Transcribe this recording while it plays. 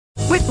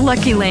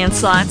Lucky Land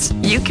Slots,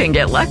 you can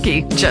get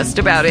lucky just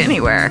about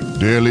anywhere.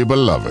 Dearly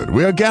beloved,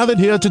 we are gathered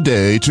here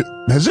today to...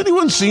 Has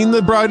anyone seen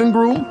the bride and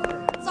groom?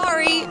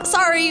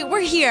 Sorry, we're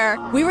here.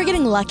 We were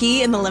getting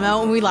lucky in the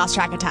limo and we lost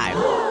track of time.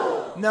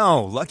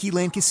 No, Lucky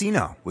Land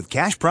Casino, with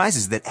cash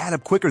prizes that add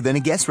up quicker than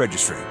a guest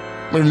registry.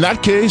 In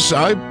that case,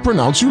 I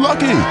pronounce you lucky.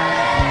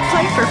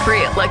 Play for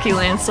free at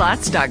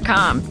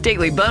LuckyLandSlots.com.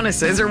 Daily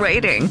bonuses are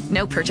waiting.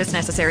 No purchase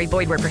necessary.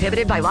 Void where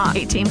prohibited by law.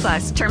 18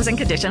 plus. Terms and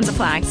conditions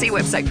apply. See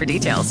website for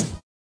details.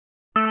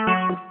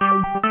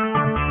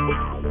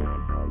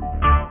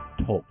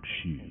 Talk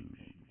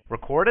shoes.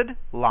 Recorded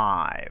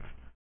live.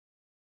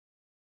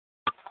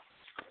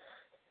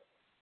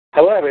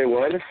 Hello,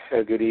 everyone.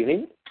 Good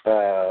evening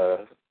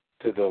to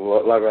the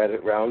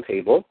LaRed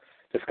RoundTable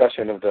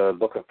discussion of the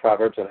Book of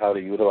Proverbs and how to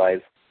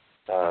utilize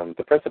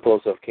the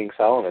principles of King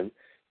Solomon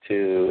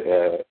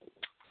to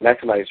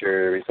maximize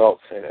your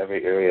results in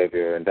every area of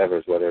your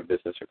endeavors, whether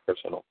business or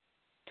personal.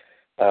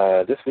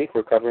 This week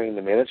we're covering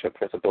the management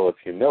principle of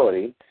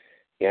humility,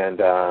 and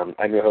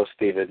I'm your host,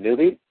 David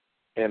Newby.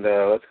 And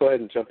let's go ahead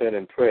and jump in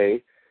and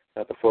pray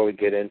before we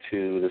get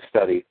into the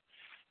study.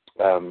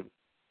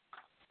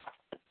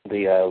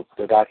 The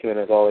document,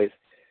 as always,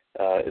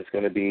 is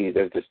going to be,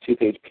 there's this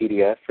 2-page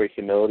PDF for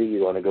humility.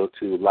 You want to go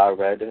to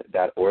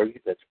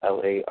LaRed.org. That's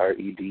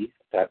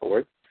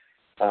LaRed.org.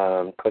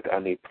 Click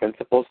on the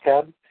Principles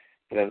tab,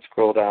 and then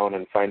scroll down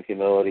and find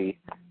humility,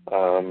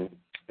 and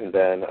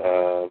then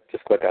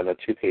just click on the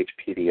 2-page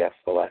PDF,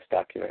 the last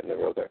document in the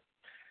row there.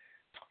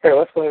 All right,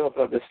 let's go ahead and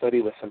open up this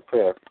study with some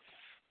prayer.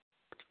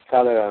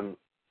 Father,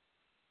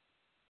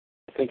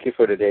 thank you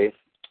for today.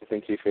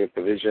 Thank you for your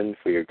provision,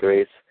 for your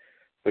grace,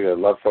 for your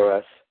love for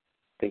us.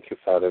 Thank you,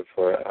 Father,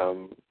 for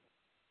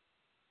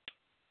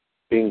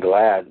being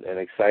glad and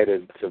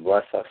excited to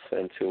bless us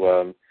and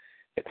to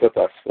equip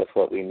us with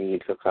what we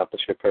need to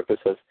accomplish your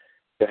purposes,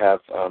 to have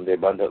the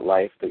abundant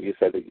life that you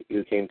said that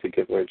you came to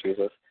give, Lord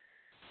Jesus,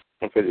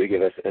 and for you to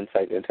give us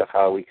insight into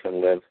how we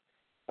can live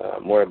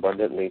more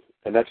abundantly,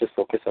 and not just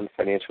focus on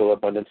financial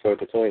abundance,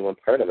 Lord. It's only one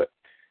part of it,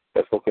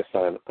 but focus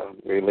on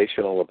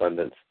relational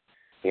abundance.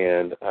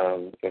 And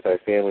with our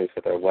families,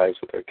 with our wives,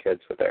 with our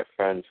kids, with our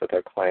friends, with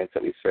our clients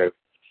that we serve,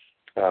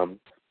 an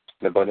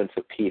abundance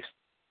of peace,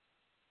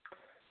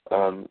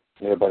 an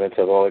abundance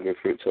of all of your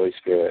fruits, Holy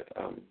Spirit,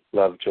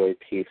 love, joy,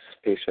 peace,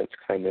 patience,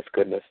 kindness,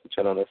 goodness,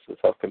 gentleness, and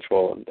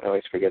self-control. And I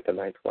always forget the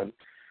 9th one.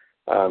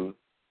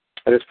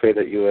 I just pray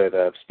that you would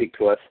speak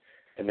to us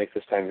and make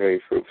this time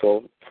very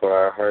fruitful for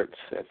our hearts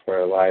and for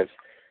our lives,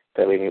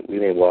 that we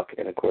may walk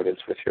in accordance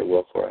with your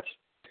will for us.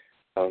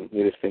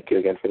 We just thank you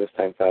again for this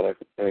time, Father,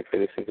 and we pray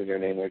these things in your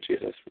name, Lord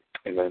Jesus.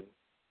 Amen.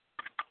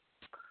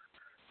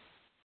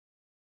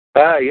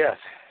 Yes.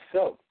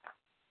 So,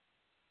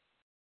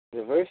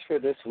 the verse for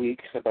this week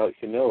about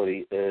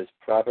humility is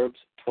Proverbs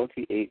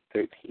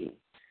 28:13.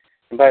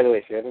 And by the way,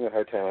 if you're having a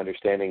hard time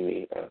understanding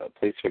me,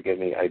 please forgive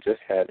me. I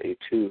just had a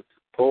tooth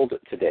pulled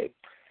today,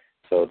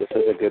 so this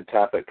is a good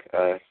topic.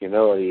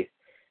 Humility.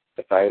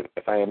 If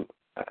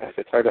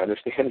it's hard to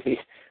understand me,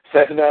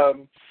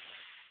 then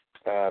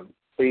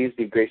please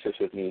be gracious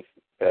with me,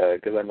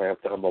 because I might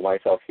have to humble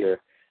myself here,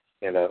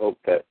 and I hope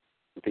that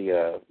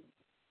the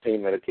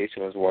pain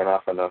medication is worn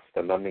off enough,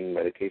 the numbing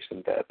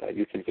medication, that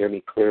you can hear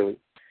me clearly.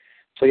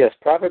 So yes,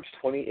 Proverbs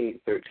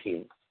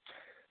 28:13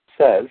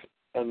 says,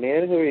 "A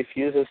man who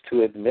refuses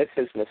to admit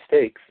his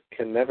mistakes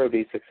can never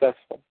be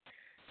successful,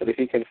 but if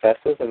he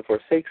confesses and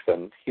forsakes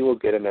them, he will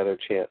get another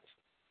chance."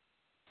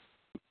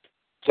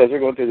 So as we're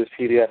going through this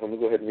PDF, I'm going to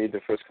go ahead and read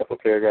the first couple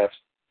of paragraphs.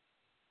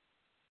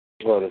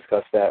 We'll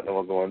discuss that, and then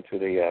we'll go on to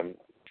the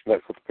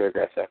next couple of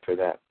paragraphs after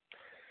that.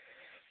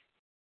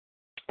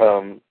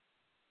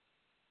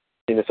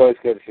 And it's always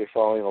good if you're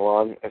following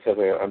along. I said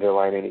we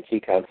underline any key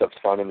concepts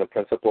found in the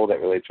principle that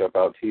really jump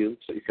out to you,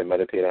 so you can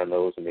meditate on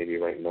those and maybe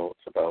write notes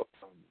about,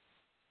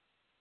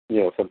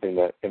 something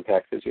that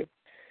impacted you.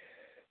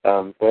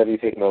 Whenever you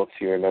take notes,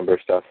 you remember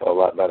stuff a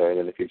lot better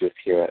than if you just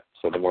hear it.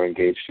 So the more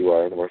engaged you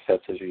are, the more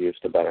senses you use,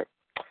 the better.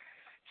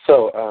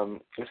 So I'm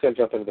just going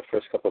to jump into the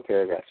first couple of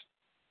paragraphs.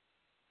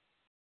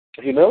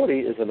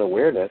 Humility is an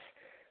awareness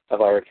of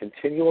our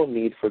continual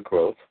need for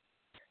growth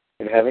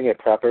and having a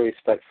proper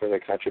respect for the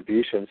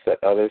contributions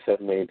that others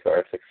have made to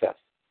our success.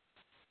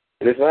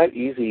 It is not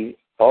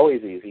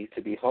always easy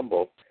to be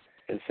humble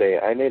and say,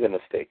 "I made a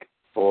mistake,"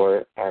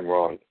 or "I'm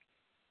wrong."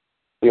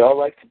 We all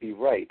like to be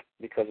right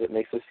because it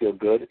makes us feel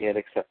good and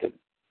accepted.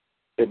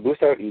 It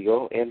boosts our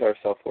ego and our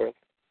self-worth.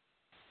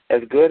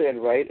 As good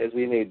and right as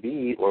we may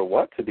be or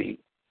want to be,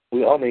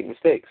 we all make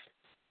mistakes.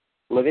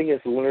 Living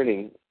is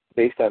learning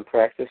based on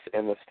practice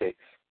and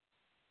mistakes.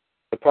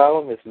 The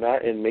problem is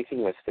not in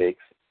making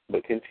mistakes,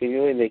 but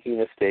continually making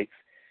mistakes,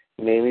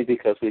 mainly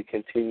because we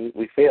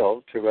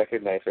fail to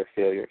recognize our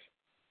failures.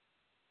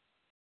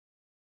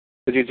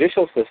 The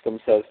judicial system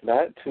says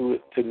to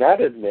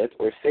not admit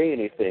or say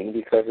anything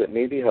because it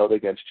may be held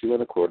against you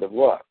in a court of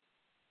law.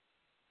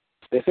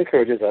 This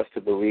encourages us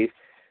to believe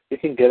we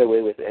can get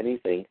away with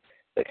anything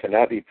that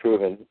cannot be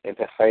proven and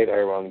to hide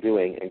our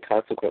wrongdoing and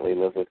consequently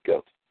live with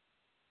guilt.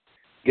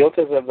 Guilt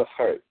is of the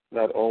heart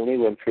not only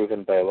when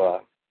proven by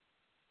law.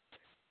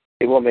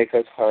 It will make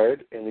us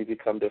hard, and we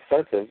become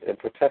defensive and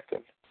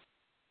protective.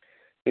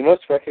 We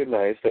must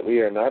recognize that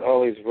we are not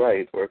always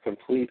right or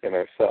complete in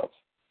ourselves.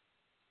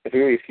 If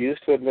we refuse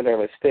to admit our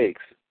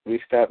mistakes, we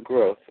stop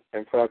growth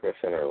and progress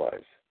in our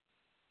lives.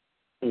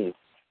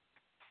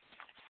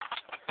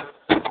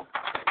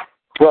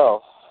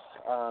 Well,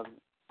 I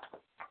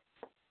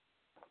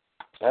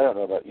don't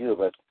know about you,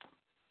 but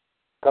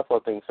a couple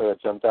of things sort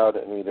of jumped out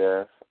at me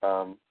there.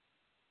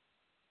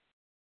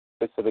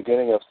 It's the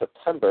beginning of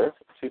September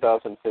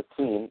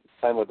 2015,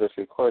 time of this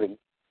recording,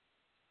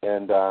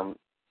 and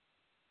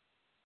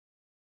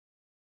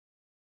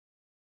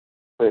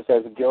it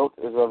says guilt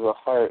is of the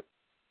heart,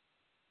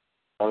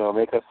 and it'll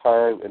make us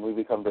hard, and we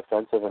become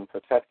defensive and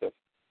protective.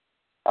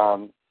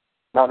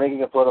 Not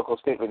making a political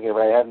statement here,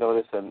 but I have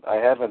noticed, and I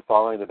have been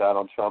following the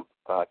Donald Trump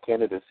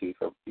candidacy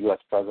for U.S.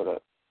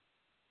 president.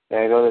 And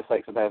I notice,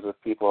 like, sometimes if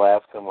people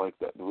ask him, like,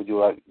 would you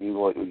want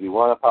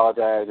to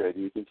apologize, or do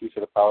you think you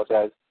should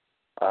apologize?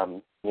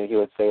 He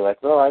would say,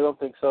 like, no, I don't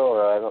think so,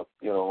 or I don't,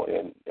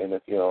 and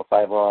if, if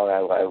I'm wrong,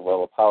 I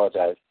will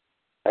apologize.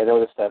 I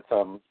noticed that's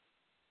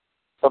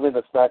something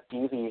that's not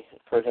easy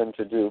for him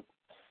to do.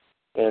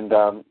 And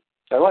on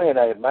one hand,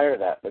 I admire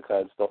that,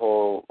 because the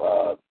whole,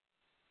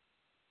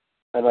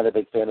 I'm not a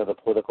big fan of the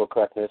political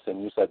correctness,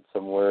 and you said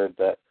some word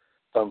that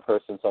some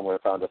person somewhere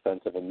found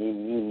offensive, and you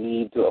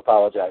need to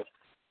apologize.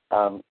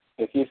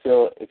 If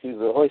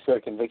the Holy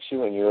Spirit convicts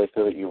you and you really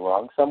feel that you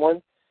wrong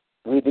someone,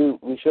 we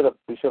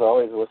should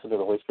always listen to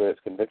the Holy Spirit's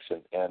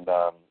conviction and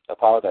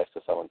apologize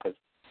to someone, because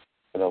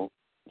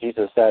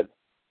Jesus said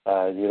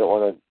you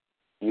don't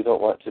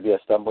want to be a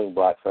stumbling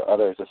block for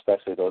others,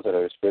 especially those that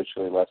are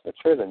spiritually less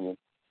mature than you.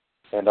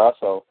 And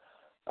also,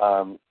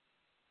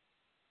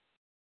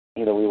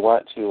 we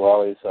want to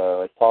always,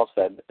 like Paul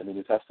said in the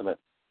New Testament,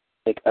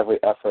 make every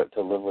effort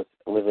to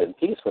live in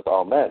peace with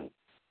all men.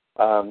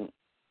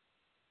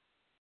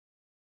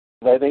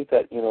 But I think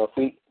that,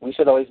 if we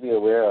should always be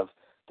aware of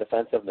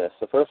defensiveness.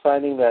 If we're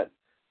finding that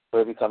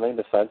we're becoming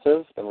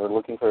defensive and we're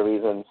looking for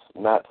reasons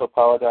not to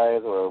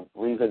apologize or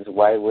reasons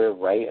why we're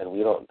right and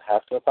we don't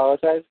have to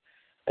apologize,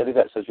 I think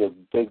that's such a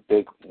big,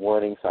 big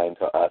warning sign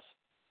to us.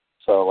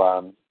 So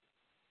I'm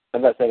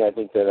not saying I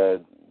think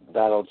that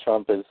Donald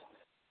Trump has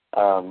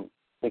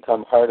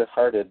become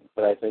hard-hearted,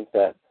 but I think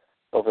that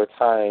over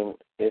time,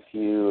 if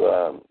you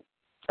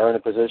are in a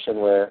position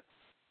where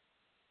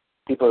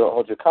people don't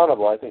hold you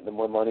accountable, I think the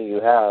more money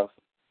you have,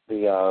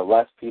 the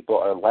less people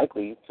are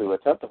likely to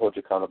attempt to hold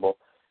you accountable.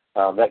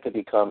 That could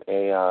become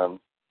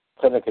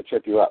something that could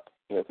trip you up.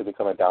 It could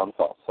become a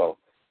downfall. So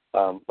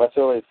let's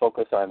really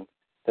focus on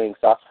staying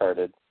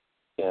soft-hearted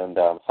and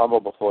humble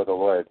before the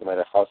Lord, no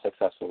matter how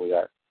successful we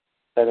are.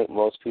 I think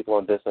most people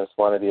in business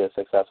want to be as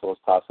successful as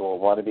possible,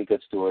 want to be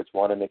good stewards,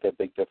 want to make a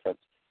big difference,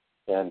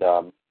 and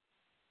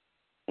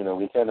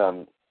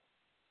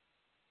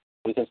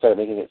we can start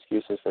making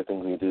excuses for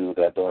things we do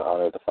that don't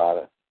honor the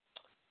Father.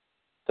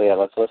 So yeah,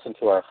 let's listen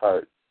to our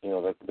heart.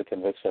 The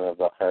conviction of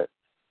the heart.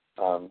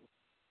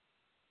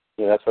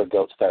 That's where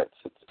guilt starts.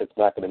 It's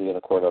not going to be in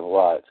the court of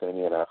law. It's going to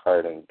be in our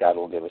heart, and God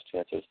will give us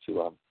chances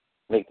to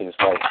make things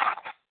right.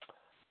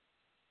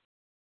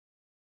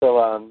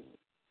 So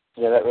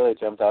that really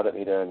jumped out at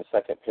me there in the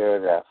second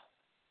paragraph.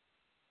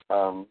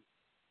 I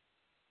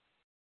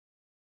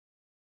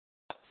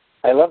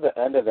love the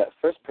end of that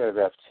first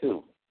paragraph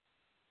too.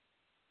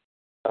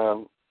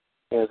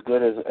 As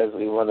good as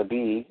we want to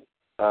be,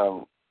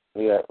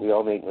 we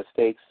all make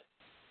mistakes.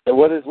 And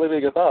what is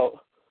living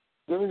about?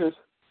 Living is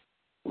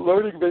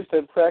learning based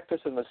on practice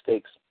and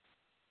mistakes.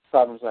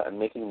 Problems not in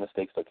making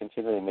mistakes, but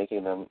continually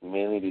making them,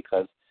 mainly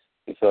because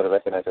we fail to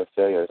recognize our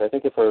failures. I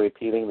think if we're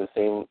repeating the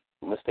same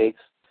mistakes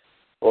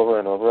over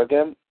and over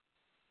again,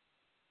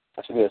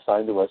 that should be a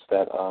sign to us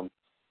that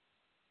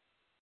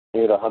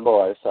we need to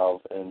humble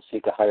ourselves and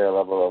seek a higher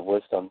level of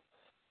wisdom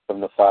from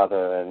the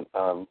Father, and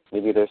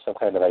maybe there's some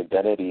kind of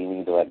identity we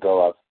need to let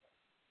go of,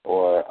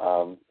 or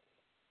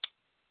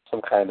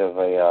some kind of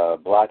a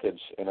blockage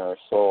in our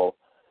soul.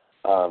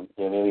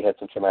 Maybe we had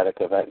some traumatic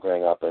event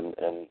growing up, and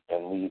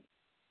we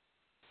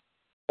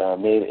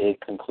made a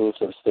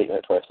conclusive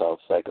statement to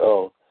ourselves, like,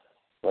 oh,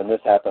 when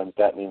this happens,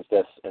 that means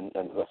this, and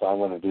so I'm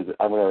going to do this.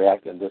 I'm going to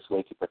react in this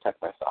way to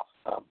protect myself.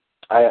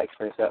 I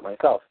experienced that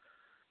myself,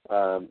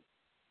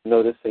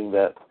 noticing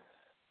that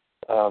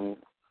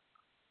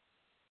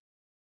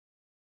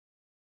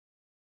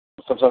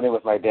something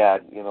with my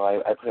dad.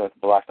 I pretty much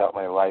blocked out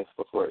my life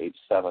before age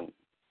 7.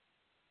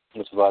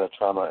 There's a lot of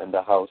trauma in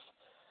the house,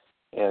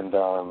 and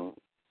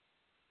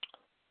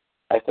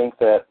I think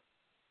that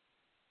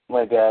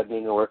my dad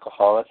being a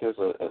workaholic, he was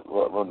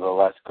one of the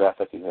less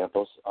graphic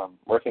examples,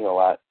 working a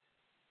lot.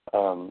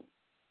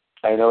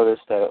 I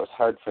noticed that it was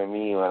hard for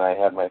me when I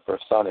had my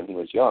first son and he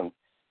was young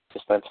to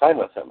spend time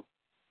with him.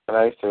 And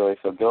I used to really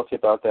feel guilty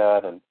about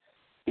that and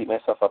beat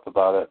myself up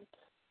about it.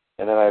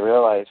 And then I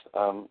realized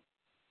I'm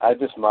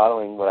just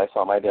modeling what I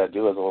saw my dad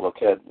do as a little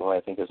kid, what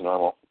I think is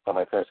normal.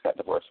 My parents got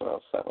divorced when I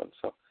was 7.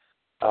 So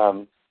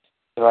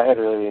I had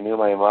to really renew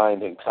my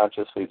mind and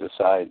consciously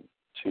decide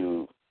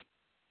to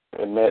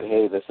admit,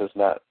 hey, this is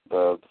not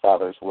the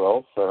Father's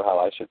will for how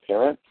I should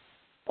parent.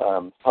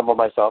 Humble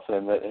myself and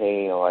admit,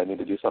 hey, I need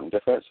to do something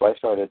different. So I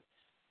started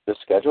just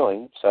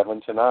scheduling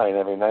 7 to 9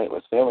 every night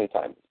was family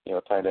time,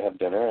 time to have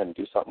dinner and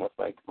do something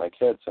with my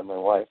kids and my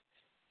wife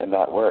and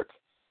not work.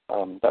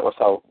 That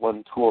was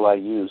one tool I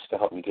used to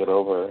help me get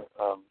over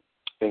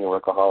being a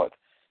workaholic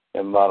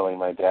and modeling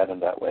my dad in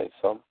that way.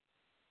 So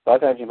a lot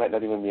of times you might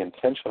not even be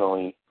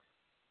intentionally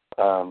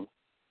or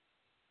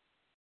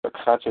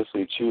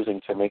consciously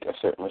choosing to make a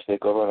certain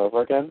mistake over and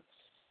over again.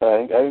 But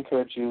I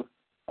encourage you,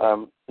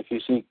 if you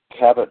see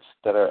habits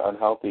that are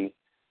unhealthy,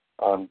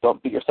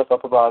 don't beat yourself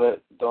up about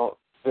it. Don't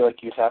feel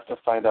like you have to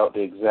find out the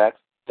exact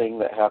thing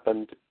that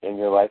happened in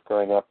your life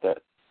growing up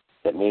that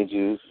made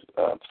you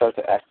start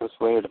to act this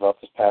way or develop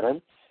this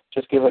pattern.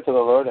 Just give it to the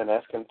Lord and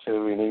ask Him to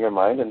renew your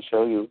mind and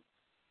show you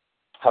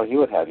how He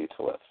would have you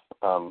to live.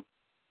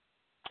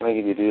 I think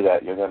if you do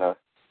that, your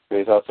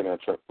results are going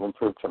to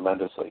improve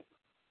tremendously.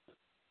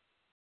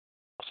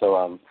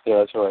 So,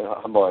 let's really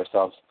humble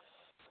ourselves,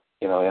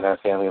 in our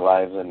family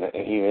lives and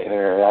even in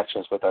our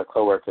interactions with our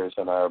coworkers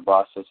and our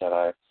bosses and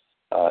our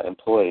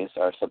employees,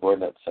 our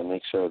subordinates, and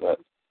make sure that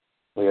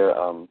we're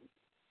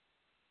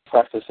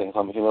practicing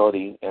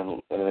humility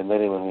and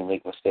admitting when we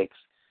make mistakes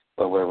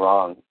or we're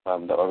wrong.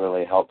 That will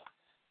really help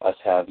us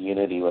have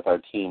unity with our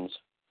teams.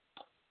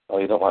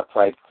 We don't want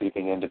pride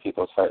creeping into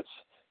people's hearts,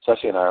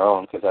 especially in our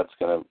own, because that's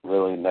going to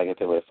really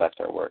negatively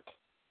affect our work.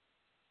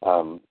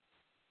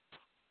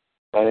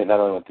 I think not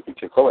only with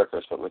your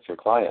coworkers, but with your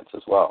clients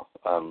as well.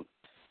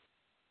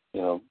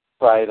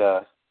 Pride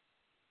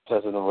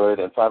says in the Word,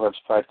 in Proverbs,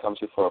 pride comes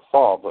before a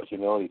fall, but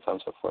humility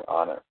comes before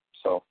honor.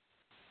 So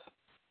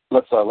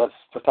let's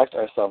protect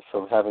ourselves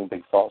from having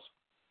big falls.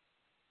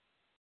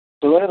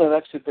 So look at the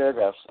next 2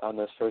 paragraphs on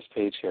this first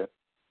page here.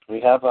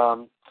 We have,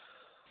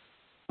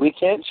 we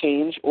can't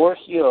change or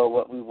heal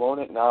what we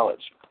won't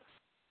acknowledge.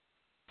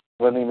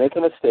 When we make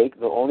a mistake,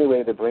 the only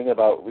way to bring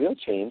about real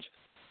change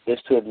is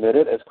to admit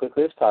it as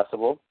quickly as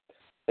possible,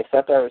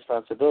 accept our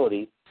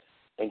responsibility,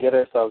 and get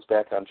ourselves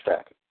back on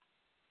track.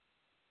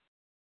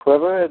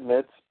 Whoever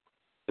admits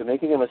to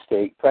making a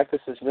mistake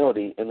practices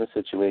humility in the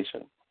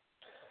situation.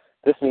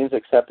 This means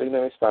accepting the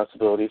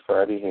responsibility for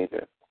our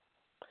behavior.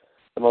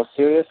 The most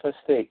serious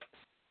mistake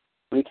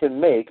we can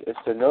make is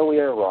to know we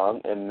are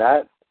wrong and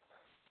not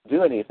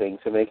do anything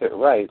to make it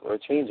right or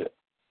change it.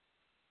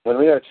 When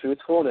we are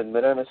truthful and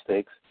admit our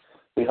mistakes,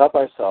 we help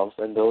ourselves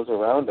and those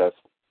around us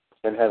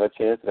and have a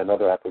chance at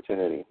another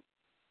opportunity.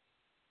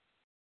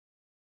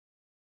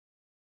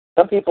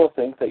 Some people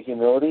think that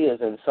humility is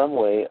in some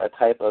way a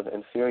type of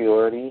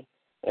inferiority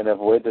and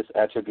avoid this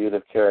attribute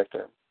of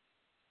character.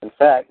 In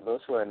fact, those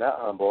who are not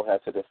humble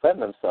have to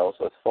defend themselves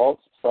with false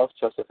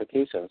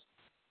self-justifications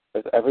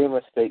with every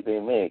mistake they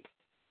make,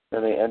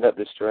 and they end up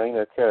destroying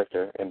their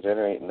character and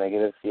generate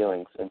negative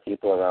feelings in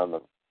people around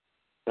them.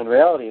 In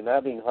reality,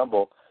 not being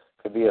humble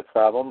could be a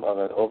problem of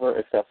an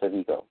over-excessive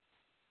ego.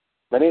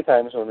 Many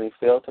times when we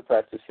fail to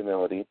practice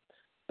humility,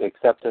 we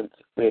accept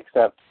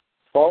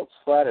false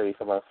flattery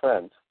from our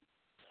friends,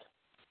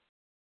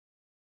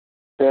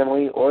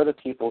 family, or the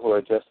people who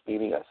are just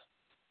feeding us.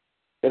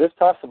 It is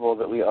possible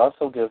that we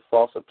also give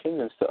false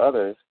opinions to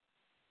others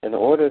in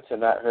order to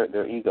not hurt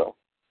their ego.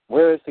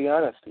 Where is the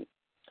honesty?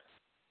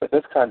 With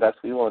this conduct,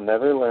 we will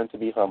never learn to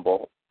be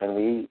humble, and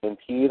we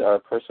impede our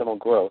personal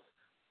growth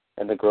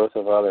and the growth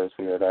of others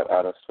we are not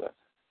honest with.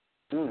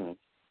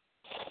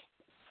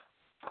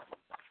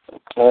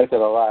 I like that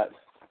a lot.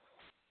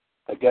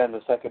 Again,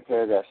 the second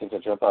paragraph seems to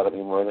jump out at me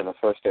more than the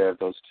first pair of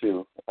those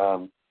 2.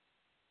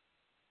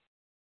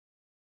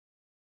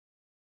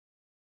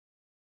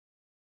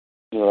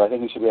 I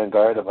think we should be on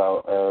guard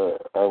about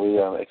are we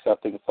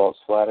accepting false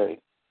flattery?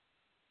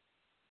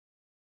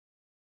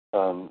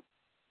 And,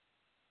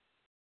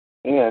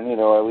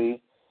 are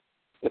we,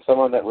 if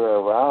someone that we're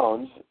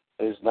around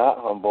is not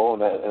humble,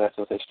 and that's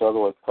what they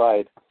struggle with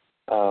pride,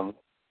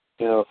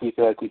 if we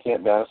feel like we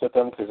can't be honest with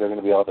them because they're going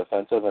to be all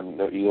defensive and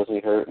their egos will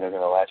be hurt and they're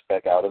going to latch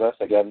back out at us.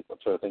 Again, I'm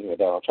sort of thinking of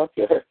Donald Trump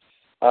here.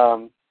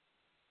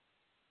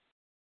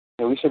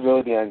 We should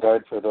really be on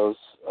guard for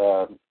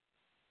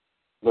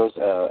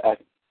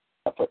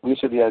we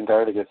should be on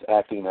guard against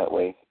acting that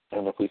way.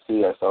 And if we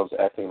see ourselves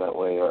acting that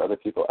way or other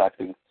people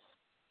acting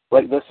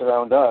like this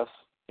around us,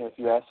 if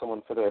you ask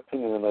someone for their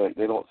opinion and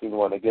they don't seem to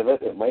want to give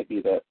it, it might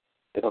be that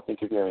they don't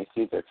think you're going to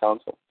receive their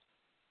counsel.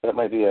 That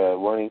might be a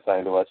warning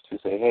sign to us to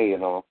say, hey,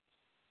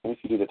 if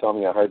you need to tell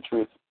me a hard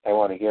truth, I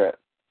want to hear it.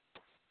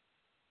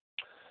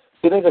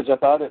 2 things that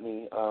jump out at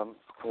me,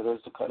 there's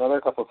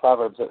another couple of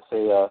proverbs that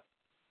say,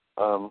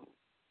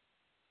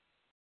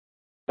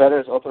 better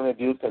is open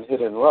rebuke than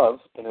hidden love,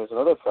 and there's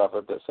another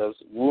proverb that says,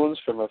 wounds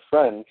from a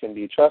friend can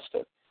be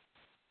trusted.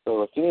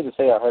 So if you need to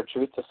say a hard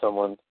truth to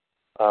someone,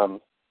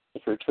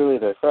 if you're truly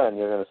their friend,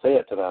 you're going to say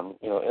it to them,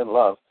 in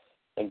love,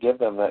 and give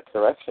them that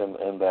correction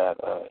and that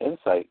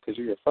insight, because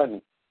you're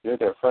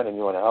their friend and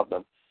you want to help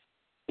them.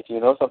 If you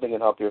know something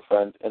can help your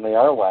friend, and they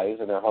are wise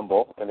and they're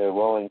humble and they're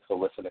willing to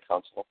listen to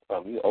counsel,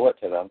 you owe it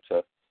to them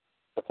to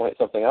point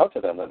something out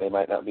to them that they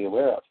might not be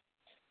aware of.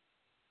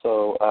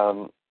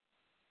 So,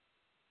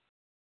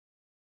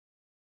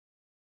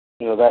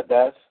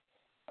 that's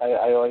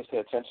I always pay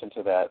attention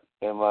to that.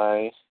 Am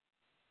I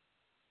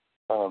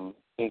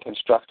being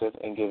constructive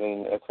and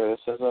giving a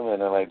criticism,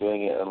 and am I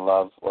doing it in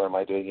love, or am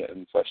I doing it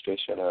in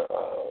frustration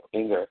or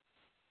anger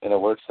in a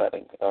work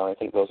setting? I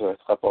think those are a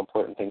couple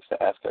important things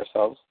to ask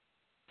ourselves,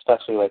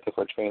 especially like if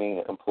we're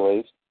training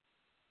employees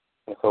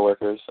and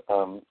coworkers.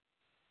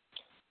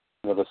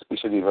 We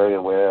should be very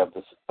aware of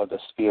the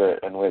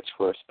spirit in which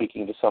we're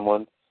speaking to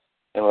someone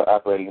and we're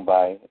operating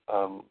by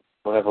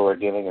whenever we're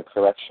giving a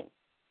correction.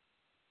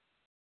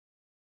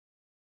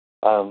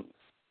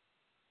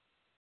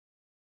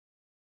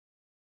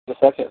 The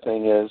second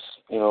thing is,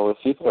 if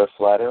people are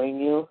flattering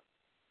you,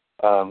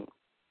 I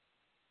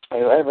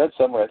read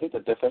somewhere, I think the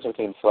difference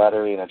between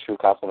flattery and a true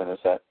compliment is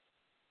that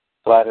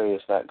flattery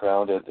is not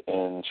grounded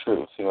in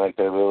truth. Like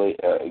they're really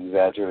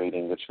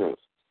exaggerating the truth.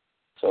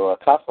 So a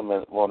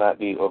compliment will not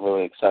be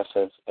overly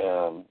excessive,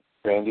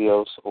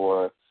 grandiose,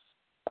 or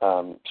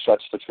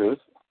stretch the truth.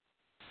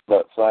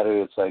 But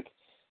flattery, it's like,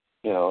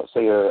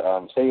 say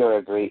you're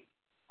a great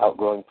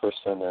outgoing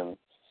person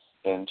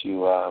and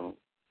you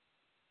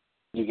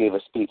gave a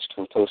speech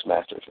to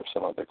Toastmasters or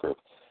some other group.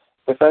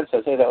 My friend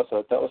says, hey, that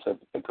was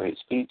a great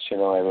speech. I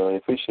really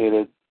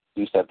appreciated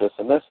you said this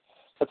and this.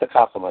 That's a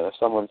compliment. If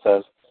someone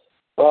says,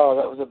 well,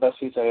 that was the best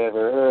speech I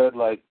ever heard,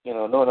 like,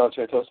 no one else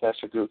in your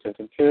Toastmaster group can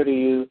compare to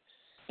you.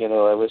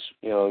 I wish,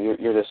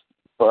 you're just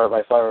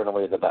by far and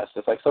away the best.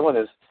 If like someone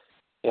is,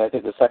 I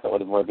think the second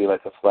would more be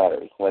like a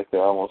flattery, like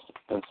they're almost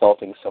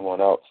insulting someone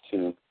else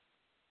to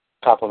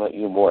compliment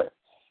you more.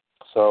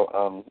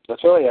 So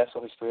let's really ask the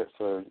Holy Spirit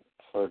for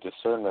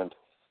discernment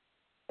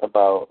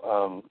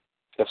about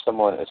if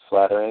someone is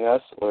flattering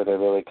us or they're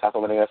really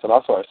complimenting us, and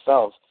also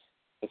ourselves.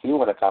 If you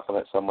want to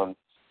compliment someone,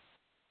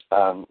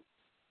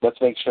 let's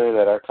make sure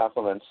that our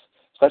compliments,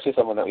 especially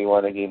someone that we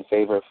want to gain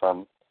favor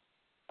from,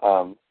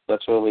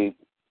 let's really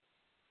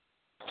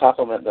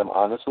compliment them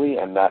honestly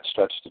and not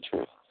stretch the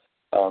truth.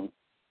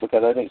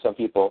 Because I think some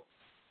people,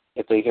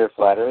 if they hear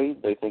flattery,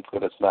 they think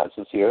that it's not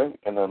sincere,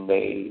 and then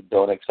they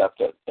don't accept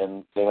it,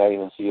 and they might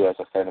even see you as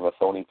a kind of a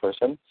phony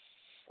person.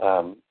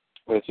 But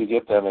if you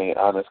give them an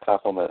honest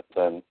compliment,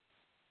 then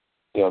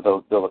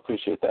they'll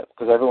appreciate that,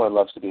 because everyone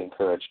loves to be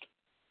encouraged.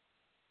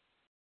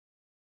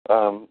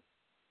 And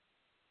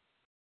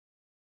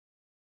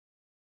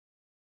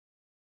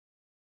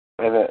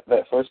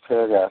that first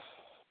paragraph,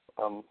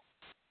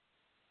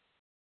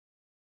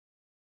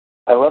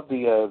 I love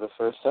the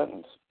first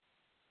sentence.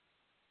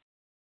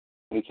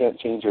 We can't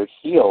change or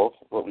heal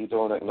what we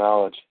don't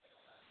acknowledge.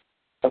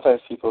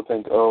 Sometimes people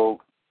think, the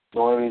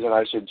only reason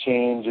I should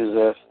change is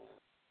if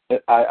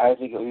I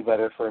think it would be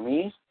better for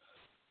me,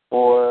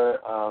 or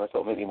if it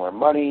will make me more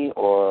money,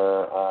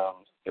 or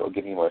it will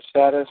give me more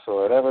status,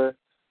 or whatever.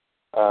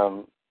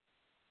 Some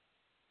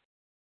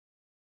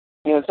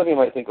people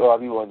might think, I'll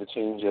be willing to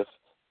change if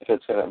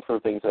it's going to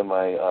improve things in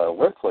my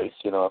workplace,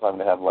 if I'm going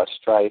to have less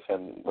strife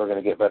and we're going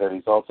to get better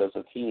results as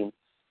a team.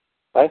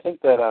 I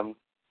think that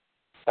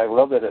I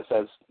love that it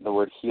says the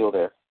word heal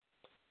there.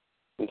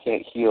 We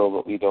can't heal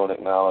what we don't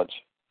acknowledge.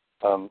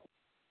 A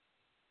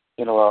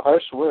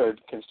harsh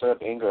word can stir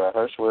up anger. A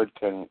harsh word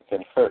can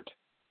hurt.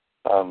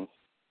 I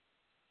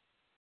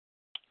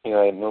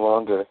no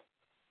longer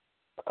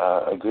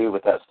agree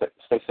with that.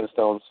 Sticks and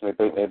stones may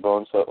break my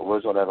bones, so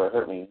words will never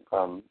hurt me.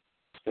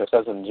 It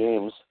says in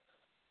James,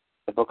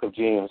 the book of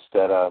James,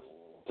 that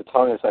the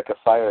tongue is like a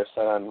fire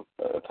set on.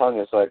 Tongue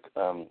is like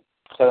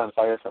set on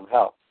fire from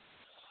hell,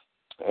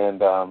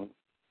 and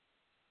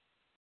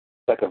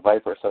like a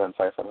viper set on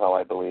fire from hell,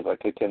 I believe.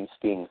 Like it can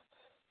sting.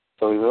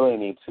 So we really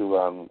need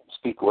to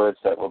speak words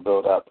that will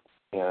build up,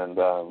 and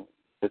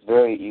it's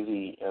very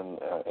easy in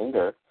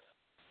anger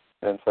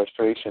and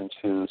frustration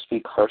to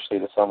speak harshly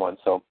to someone.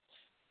 So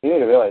you need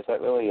to realize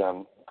that really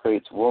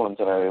creates wounds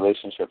in our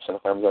relationships and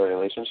harms our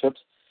relationships.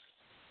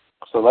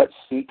 So let's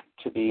seek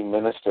to be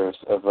ministers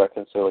of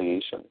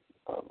reconciliation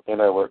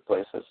in our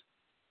workplaces,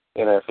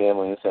 in our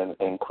families,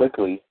 and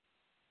quickly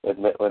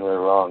admit when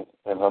we're wrong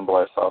and humble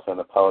ourselves and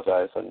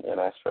apologize and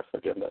ask for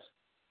forgiveness.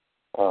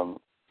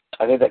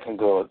 I think that can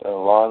go a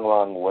long,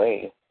 long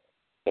way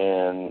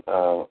in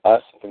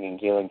us bringing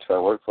healing to our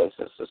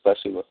workplaces,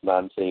 especially with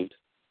non-saved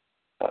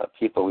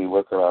people we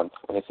work around.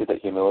 When they see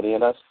that humility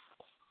in us,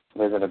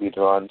 they're going to be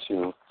drawn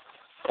to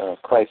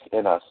Christ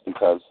in us,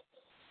 because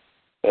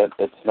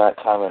it's not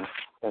common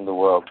in the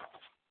world.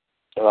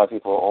 A lot of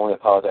people only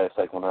apologize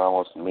like when they're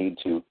almost made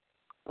to,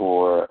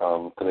 or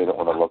because they don't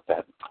want to look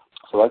bad.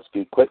 So let's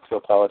be quick to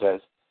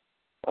apologize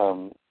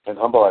and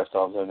humble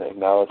ourselves and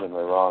acknowledge when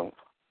we're wrong,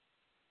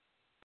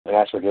 and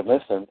ask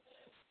forgiveness, and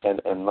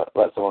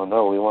let someone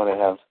know we want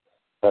to have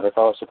better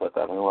fellowship with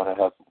them. We want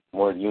to have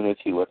more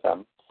unity with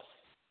them,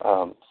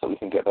 so we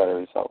can get better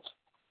results.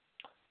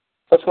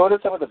 Let's go into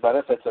some of the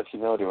benefits of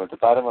humility. We're at the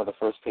bottom of the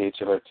first page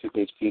of our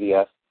 2-page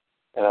PDF,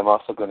 and I'm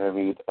also going to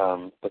read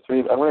I'm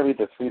going to read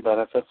the 3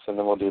 benefits, and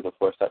then we'll do the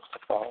 4 steps to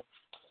follow.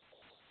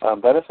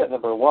 Benefit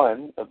number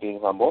 1 of being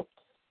humble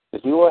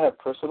is we will have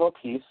personal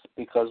peace,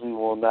 because we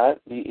will not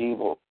be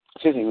able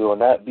we will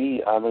not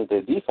be on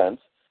the defense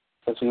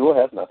since we will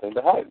have nothing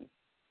to hide.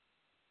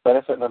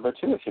 Benefit number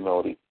 2 of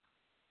humility.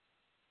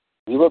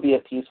 We will be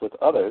at peace with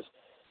others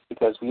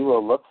because we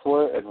will look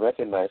for and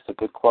recognize the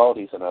good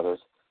qualities in others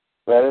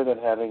rather than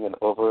having an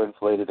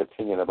overinflated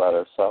opinion about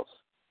ourselves.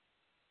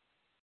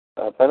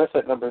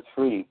 Benefit number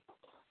 3,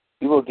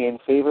 we will gain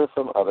favor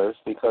from others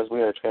because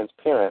we are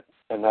transparent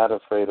and not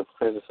afraid of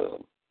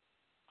criticism.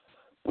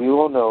 We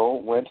will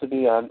know when to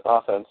be on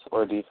offense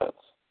or defense.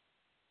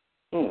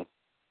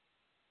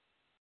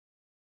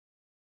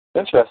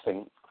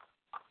 Interesting.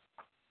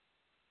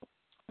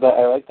 But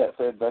I like that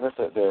third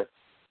benefit there.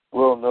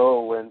 We'll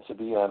know when to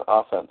be on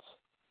offense.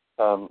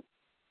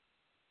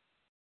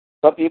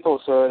 Some people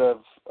sort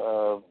of,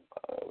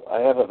 I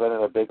haven't been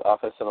in a big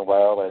office in a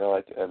while. I know,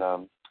 like in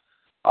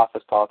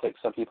office politics,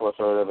 some people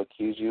sort of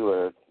accuse you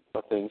or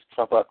things,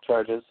 trump up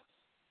charges.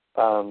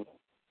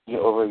 You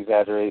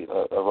over-exaggerate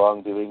a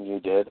wrongdoing you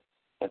did,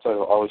 and sort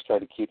of always try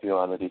to keep you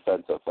on the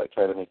defensive, like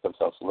try to make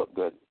themselves look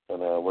good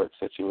in a work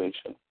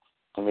situation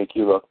and make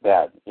you look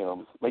bad.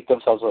 Make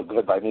themselves look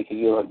good by making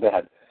you look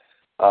bad,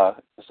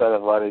 instead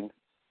of letting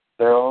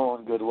their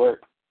own good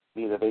work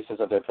be the basis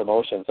of their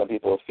promotion. Some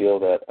people feel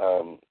that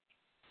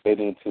they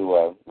need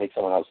to make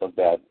someone else look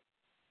bad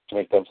to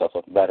make themselves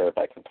look better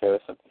by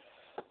comparison.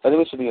 I think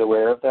we should be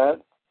aware of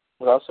that,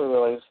 but also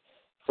realize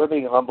if we're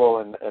being humble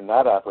and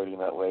not operating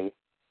that way,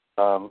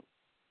 and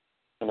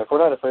if we're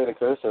not afraid of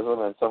criticism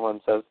and someone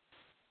says,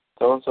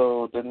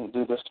 so-and-so didn't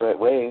do this the right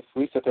way, if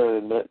we sit there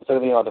and admit, instead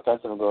of being all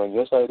defensive and going,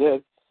 yes, I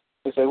did,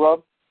 we say,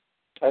 well,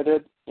 I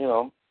did,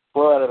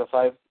 4 out of the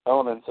 5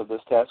 elements of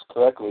this task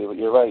correctly, but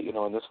you're right,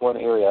 in this one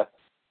area,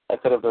 I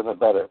could have done it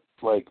better.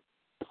 Like,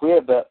 if we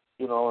have that,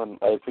 and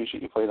I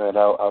appreciate you pointing that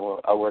out,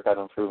 I'll work on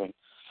improving.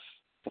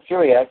 If you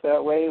react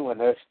that way when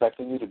they're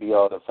expecting you to be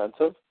all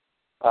defensive,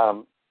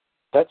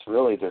 that's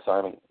really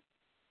disarming.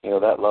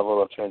 That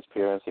level of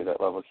transparency, that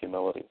level of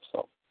humility.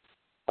 So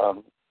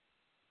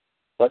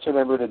let's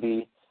remember to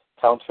be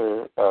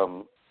counter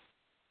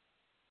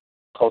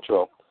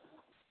cultural,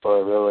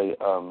 or really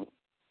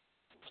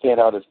stand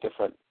out as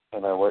different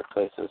in our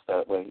workplaces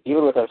that way.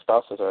 Even with our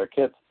spouses or our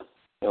kids,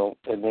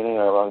 admitting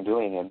our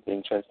wrongdoing and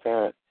being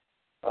transparent,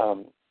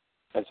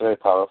 it's very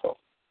powerful.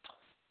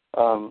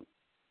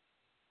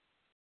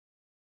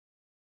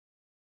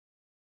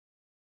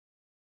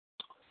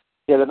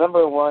 The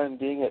number 1,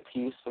 being at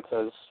peace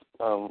because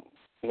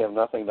we have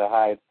nothing to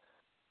hide.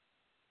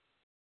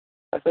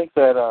 I think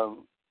that,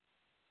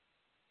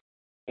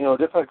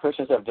 different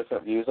Christians have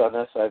different views on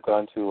this. I've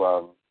gone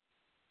to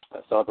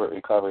Celebrate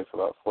Recovery for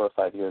about 4 or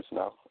 5 years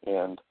now,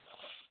 and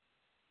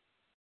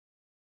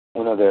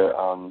one of their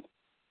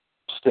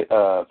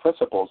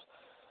principles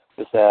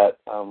is that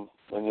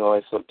when you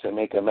always look to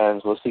make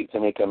amends, we'll seek to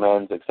make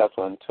amends except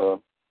when to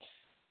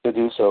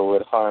do so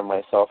would harm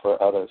myself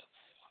or others.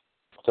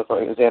 So,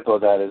 for example,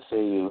 of that is, say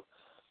you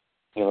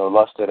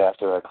lusted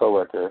after a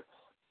coworker.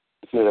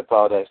 If you would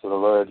apologize to the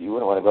Lord, you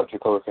wouldn't want to go up to your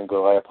coworker and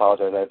go, I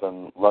apologize, I've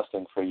been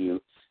lusting for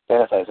you,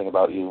 fantasizing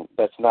about you.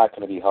 That's not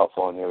going to be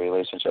helpful in your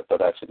relationship. That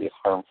would actually be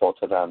harmful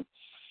to them.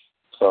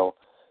 So,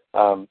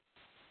 in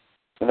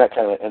that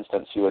kind of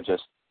instance, you would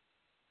just,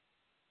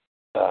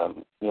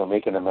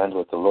 make an amends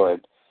with the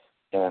Lord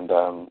and,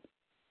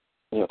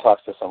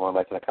 talk to someone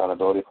like an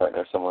accountability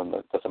partner, someone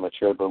that's a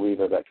mature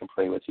believer that can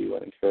pray with you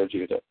and encourage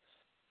you to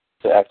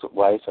act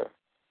wiser.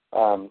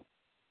 So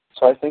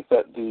I think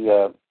that we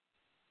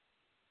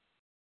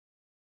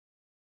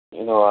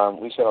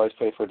should always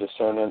pray for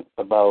discernment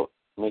about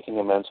making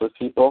amends with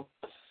people.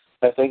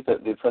 I think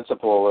that the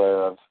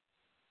principle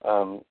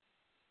of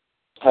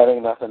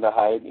having nothing to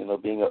hide,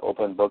 being an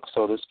open book,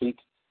 so to speak,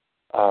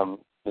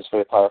 is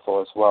very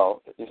powerful as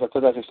well.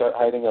 Sometimes you start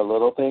hiding a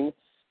little thing,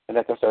 and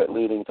that can start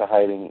leading to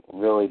hiding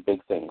really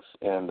big things.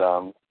 And,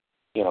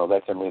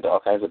 that can lead to all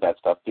kinds of bad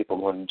stuff, people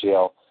going to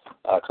jail,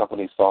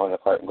 companies falling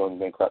apart and going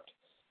bankrupt.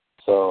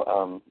 So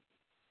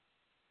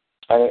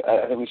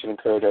I think we should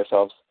encourage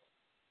ourselves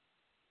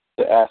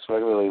to ask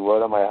regularly,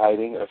 what am I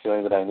hiding or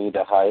feeling that I need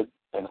to hide,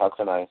 and how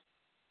can I,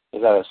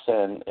 is that a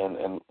sin,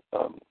 and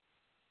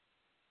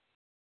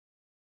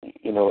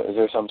is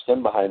there some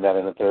sin behind that,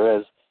 and if there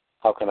is,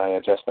 how can I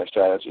adjust my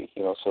strategy?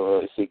 So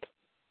really seek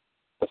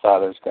the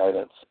Father's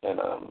guidance and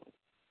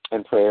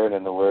in prayer and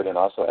in the Word, and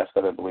also ask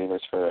other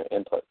believers for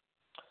input.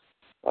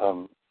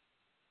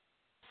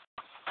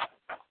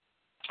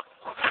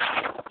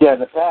 In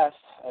the past,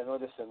 I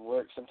noticed in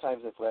work,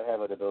 sometimes if I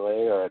have a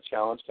delay or a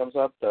challenge comes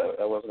up that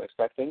I wasn't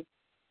expecting,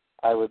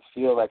 I would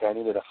feel like I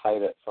needed to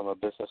hide it from a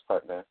business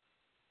partner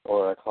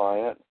or a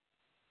client.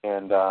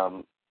 And,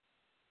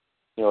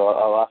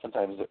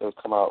 oftentimes it would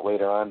come out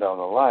later on down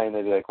the line.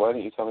 They'd be like, why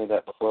didn't you tell me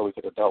that before? We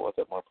could have dealt with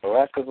it more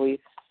proactively.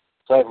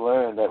 So I've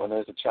learned that when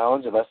there's a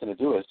challenge, the best thing to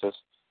do is just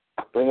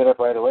bring it up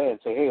right away and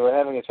say, hey, we're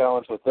having a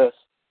challenge with this,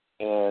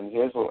 and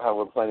here's how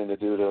we're planning to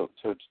do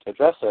to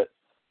address it.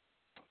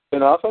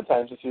 And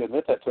oftentimes, if you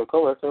admit that to a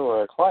coworker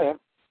or a client,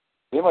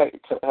 they might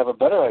have a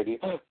better idea,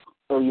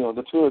 or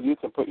the two of you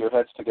can put your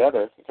heads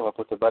together and come up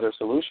with a better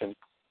solution.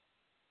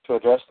 to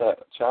address that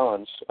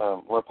challenge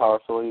more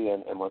powerfully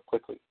and more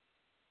quickly.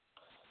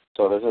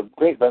 So there's a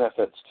great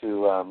benefits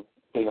to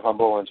being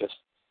humble and just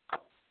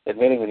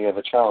admitting when you have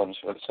a challenge.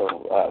 And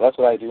so that's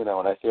what I do now.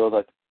 When I feel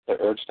like the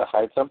urge to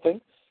hide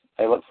something,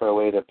 I look for a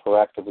way to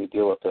proactively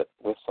deal with it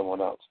with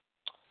someone else.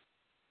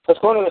 Let's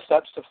go into the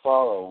steps to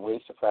follow,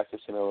 ways to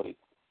practice humility.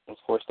 There's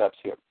 4 steps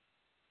here.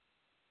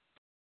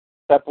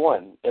 Step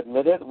 1,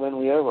 admit it when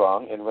we are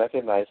wrong and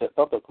recognize it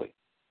publicly.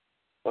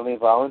 When we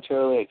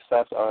voluntarily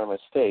accept our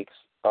mistakes,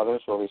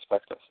 others will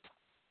respect us.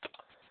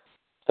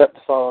 Step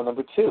to follow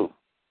number 2,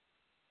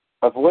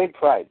 avoid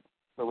pride.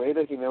 The way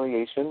to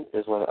humiliation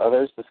is when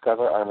others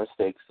discover our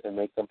mistakes and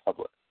make them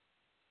public.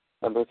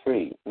 Number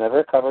 3,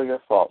 never cover your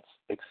faults,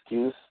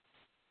 excuse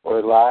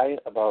or lie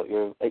about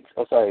your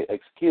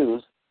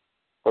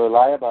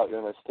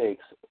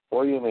mistakes,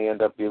 or you may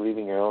end up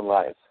believing your own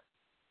lies.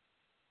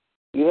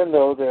 Even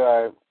though there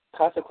are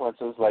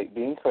consequences like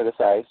being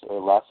criticized or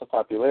loss of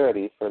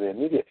popularity for the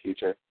immediate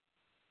future,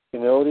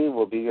 humility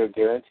will be your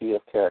guarantee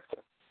of character.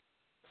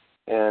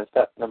 And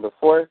step number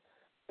 4,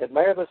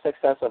 admire the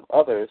success of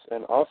others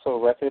and also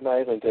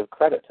recognize and give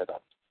credit to them.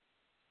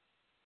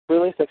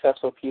 Truly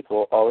successful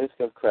people always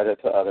give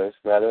credit to others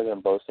rather than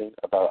boasting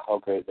about how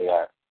great they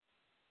are.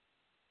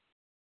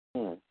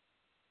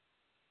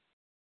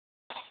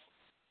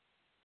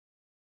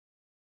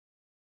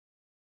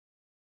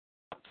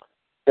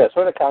 Yeah, it's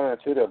sort of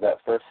counterintuitive, that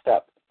first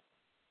step.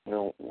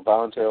 When we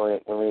voluntarily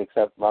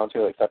accept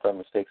our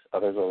mistakes,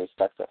 others will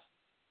respect us.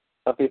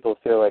 Some people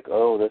feel like,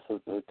 this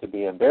could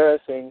be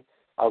embarrassing.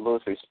 I'll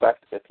lose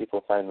respect if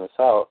people find this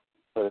out.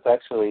 But it's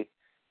actually,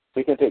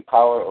 we can take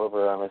power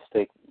over our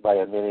mistake by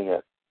admitting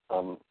it.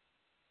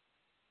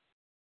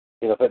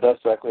 If it does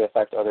directly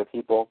affect other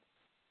people,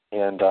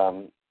 and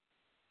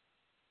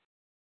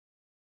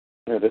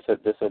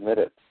just admit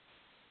it.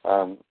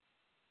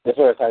 This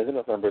sort of ties in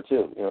with number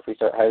 2. If we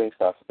start hiding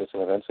stuff, this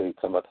will eventually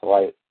come up to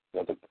light.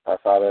 Our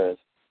Father is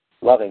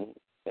loving,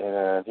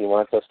 and He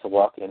wants us to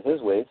walk in His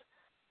ways.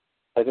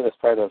 I think it's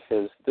part of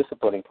His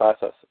disciplining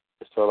process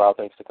is to allow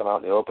things to come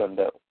out in the open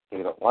that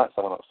we don't want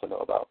someone else to know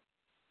about.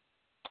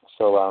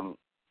 So,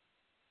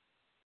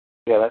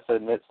 let's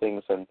admit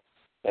things and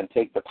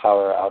take the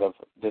power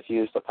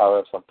diffuse the power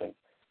of something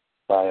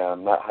by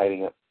not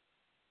hiding it.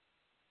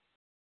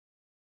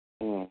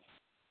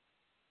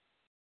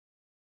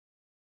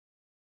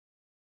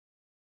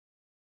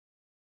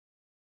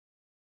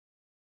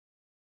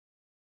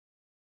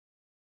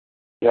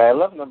 Yeah, I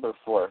love number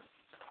 4.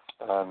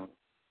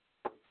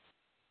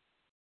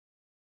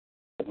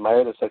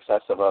 Admire the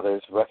success of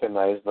others,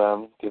 recognize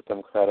them, give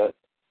them credit.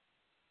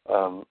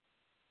 My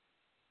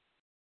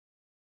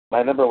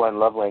number 1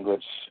 love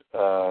language,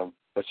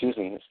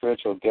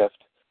 spiritual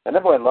gift. My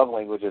number 1 love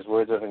language is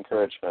words of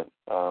encouragement.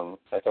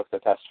 I took the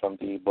test from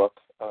the book,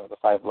 The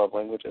 5 Love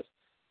Languages.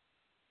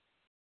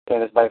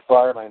 And it's by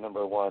far my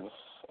number 1.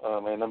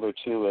 My number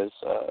 2 is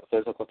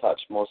physical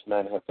touch. Most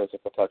men have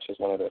physical touch as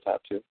one of their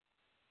top 2.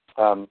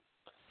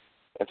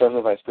 In terms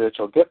of my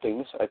spiritual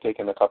giftings, I've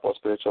taken a couple of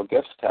spiritual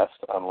gifts tests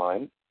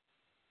online,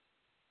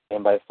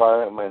 and by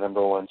far my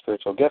number 1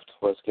 spiritual gift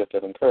was gift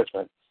of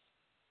encouragement,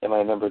 and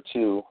my number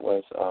 2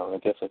 was a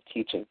gift of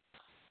teaching.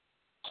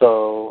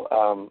 So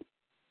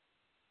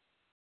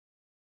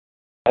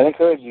I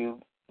encourage you,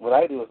 what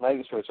I do with my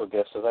spiritual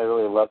gifts is I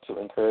really love to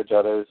encourage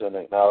others and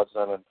acknowledge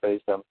them and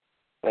praise them.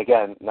 And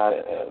again, not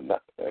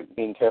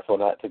being careful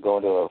not to go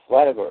into a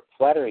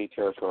flattery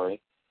territory,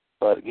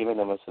 but giving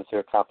them a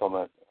sincere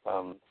compliment.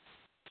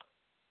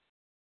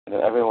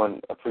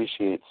 Everyone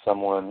appreciates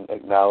someone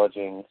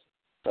acknowledging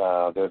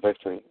their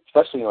victory,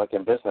 especially like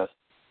in business.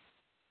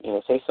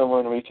 Say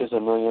someone reaches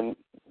 $1 million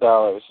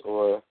or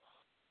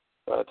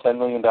 $10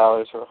 million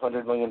or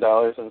 $100 million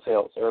in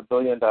sales or $1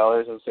 billion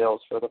in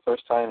sales for the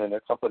first time in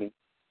their company.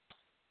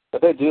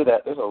 If they do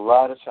that, there's a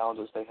lot of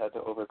challenges they had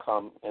to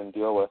overcome and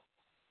deal with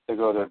to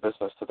grow their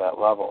business to that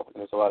level.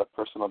 There's a lot of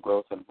personal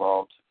growth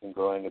involved in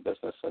growing a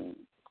business and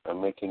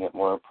making it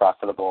more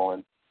profitable.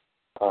 And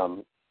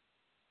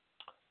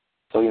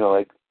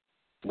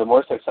the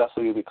more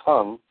successful you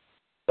become,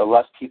 the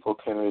less people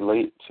can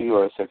relate to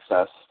your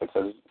success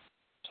because,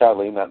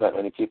 sadly, not that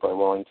many people are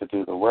willing to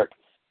do the work,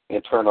 the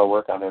internal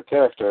work on their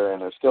character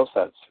and their skill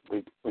sets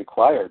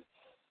required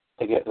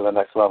to get to the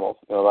next level.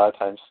 A lot of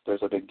times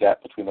there's a big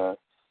gap between our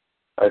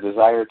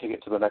desire to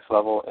get to the next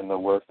level and the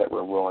work that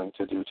we're willing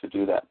to do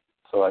that.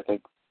 So I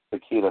think the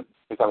key to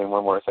becoming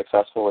more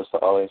successful is to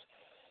always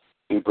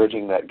be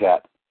bridging that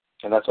gap.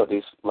 And that's what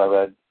these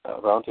LaRed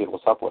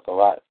roundtables help with a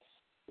lot,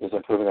 is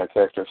improving our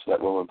character so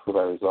that we'll improve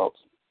our results.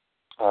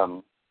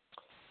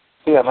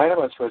 My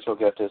number 1 spiritual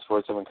gift is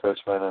words of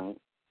encouragement, and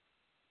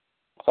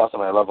it's also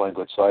my love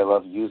language, so I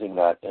love using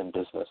that in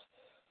business.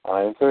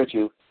 I encourage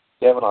you,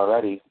 if you haven't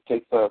already,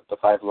 take the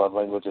 5 Love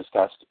Languages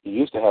test. You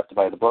used to have to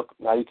buy the book.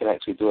 Now you can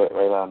actually do it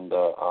right on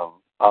the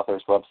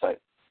author's website.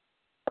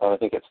 I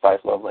think it's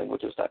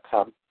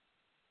 5lovelanguages.com.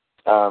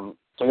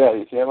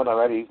 If you haven't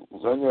already,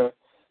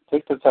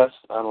 take the test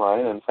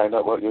online and find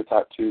out what your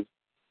top 2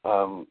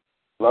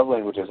 love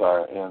languages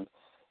are, and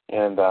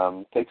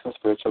and take some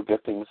spiritual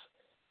giftings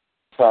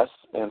tests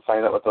and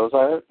find out what those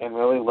are, and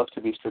really look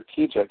to be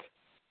strategic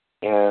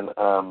and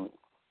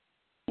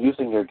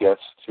using your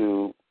gifts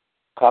to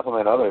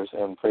compliment others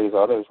and praise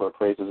others where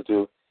praise is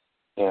due,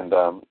 and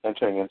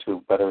entering into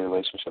a better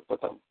relationship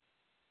with them.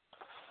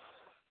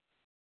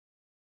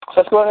 So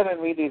let's go ahead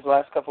and read these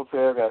last couple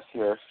paragraphs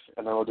here,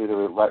 and then we'll do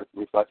the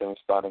reflect and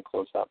respond and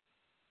close up.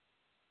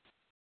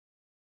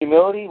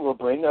 Humility will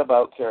bring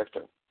about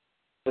character.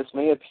 This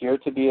may appear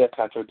to be a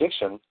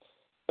contradiction,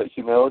 but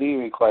humility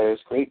requires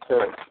great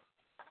courage.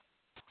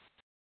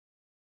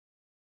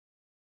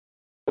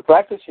 To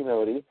practice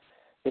humility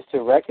is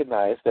to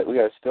recognize that we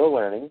are still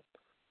learning,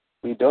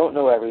 we don't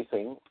know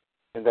everything,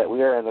 and that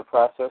we are in the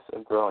process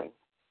of growing.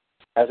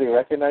 As we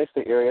recognize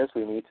the areas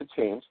we need to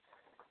change,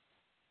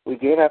 we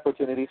gain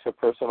opportunities for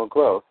personal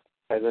growth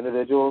as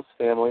individuals,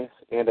 families,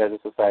 and as a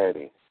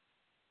society.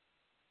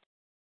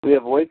 We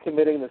avoid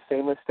committing the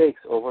same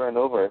mistakes over and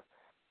over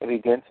and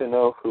begin to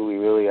know who we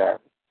really are.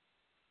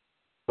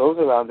 Those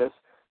around us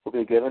will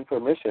be given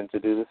permission to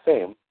do the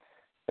same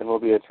and will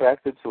be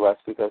attracted to us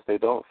because they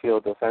don't feel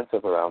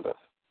defensive around us.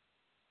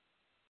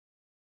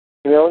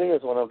 Humility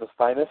is one of the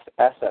finest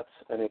assets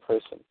in a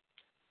person.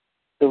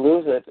 To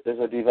lose it is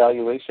a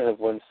devaluation of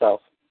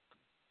oneself.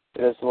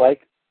 It is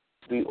like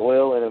the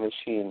oil in a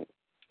machine.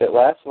 It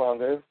lasts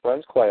longer,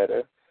 runs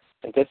quieter,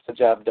 and gets the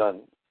job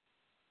done.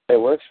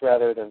 It works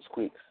rather than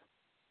squeaks.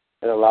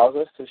 It allows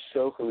us to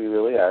show who we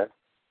really are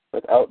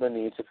without the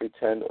need to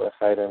pretend or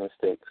hide our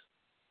mistakes.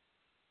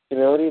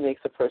 Humility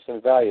makes a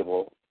person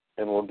valuable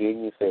and will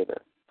gain you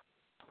favor.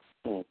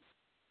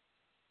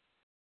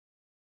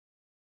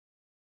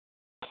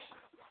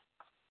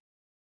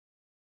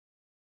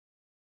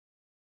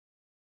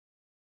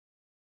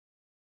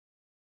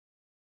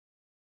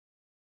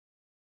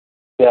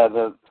 Yeah,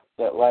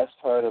 that last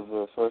part of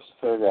the first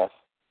paragraph,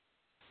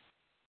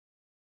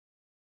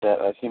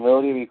 that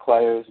humility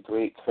requires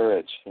great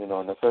courage. You know,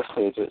 on the first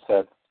page it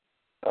said,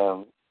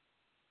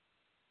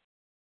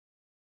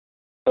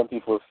 some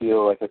people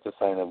feel like it's a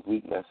sign of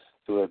weakness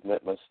to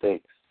admit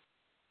mistakes,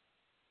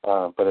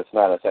 but it's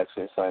not. It's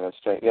actually a sign of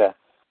strength. Yeah,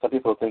 some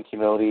people think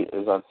humility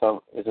is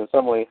in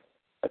some way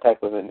a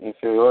type of an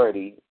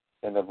inferiority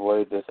and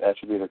avoid this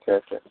attribute or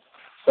character.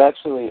 So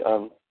actually,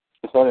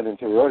 it's not an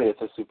inferiority;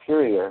 it's a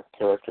superior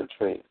character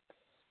trait,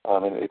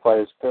 and it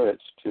requires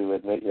courage to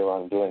admit your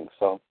wrongdoing.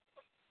 So,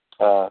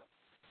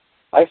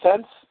 I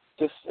sense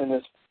just in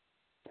this,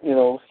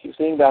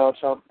 seeing Donald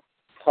Trump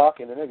talk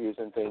in interviews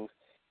and things,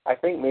 I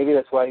think maybe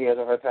that's why he has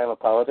a hard time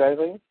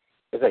apologizing,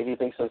 is that he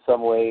thinks in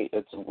some way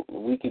it's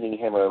weakening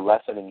him or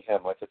lessening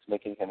him, like it's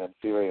making him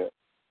inferior.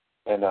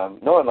 And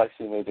no one likes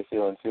to be made to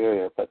feel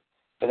inferior, but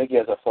I think he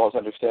has a false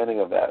understanding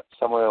of that.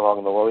 Somewhere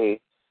along the way,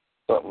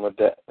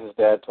 something his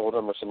dad told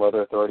him or some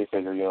other authority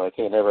figure, like,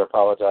 hey, never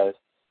apologize.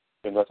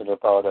 There's nothing to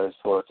apologize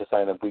for. It's a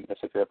sign of weakness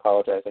if you're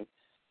apologizing.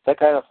 That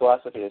kind of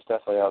philosophy is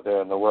definitely out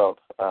there in the world.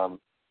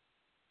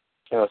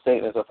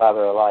 Satan is the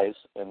father of lies,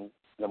 and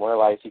the more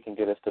lies he can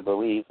get us to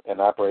believe and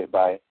operate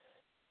by,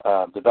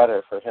 the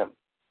better for him.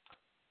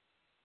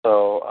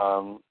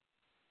 So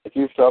if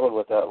you've struggled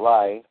with that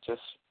lie,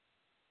 just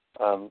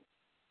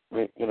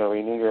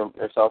renew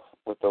yourself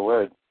with the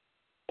Word,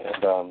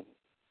 and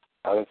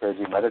I would encourage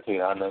you to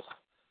meditate on this.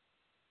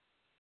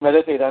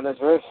 Meditate on this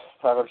verse,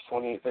 Proverbs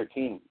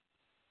 28:13.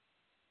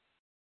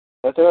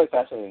 That's really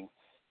fascinating.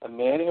 A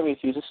man who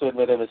refuses to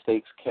admit his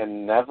mistakes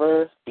can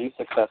never be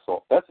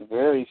successful. That's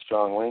very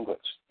strong language.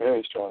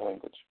 Very strong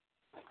language.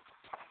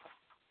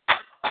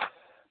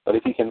 But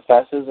if he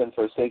confesses and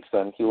forsakes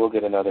them, he will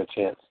get another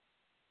chance.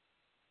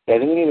 I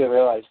think we need to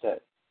realize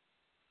that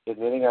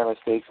admitting our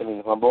mistakes and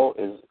being humble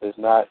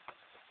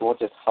won't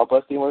just help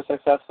us be more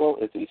successful,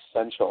 it's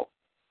essential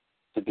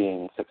to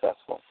being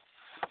successful.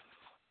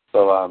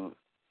 So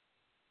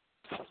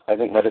I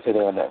think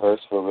meditating on that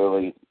verse will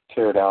really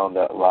tear down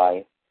that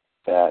lie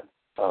that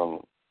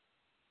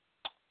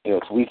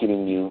it's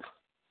weakening you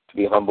to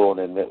be humble and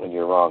admit when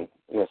you're wrong.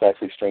 It's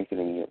actually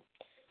strengthening you.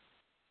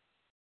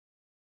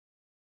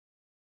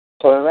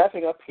 So in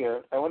wrapping up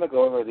here, I want to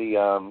go over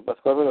let's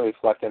go over the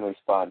reflect and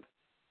respond.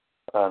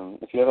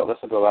 If you haven't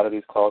listened to a lot of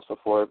these calls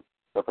before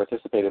or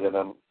participated in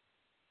them,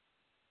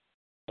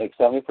 like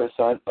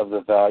 70% of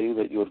the value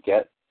that you would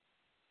get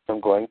from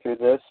going through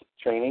this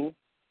training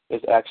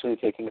is actually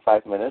taking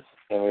 5 minutes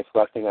and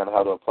reflecting on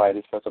how to apply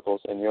these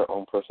principles in your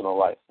own personal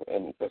life,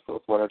 and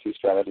with one or two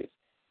strategies.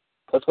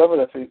 Let's go over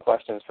the 3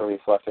 questions for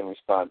reflect and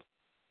respond.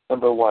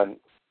 Number 1,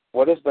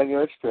 what has been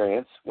your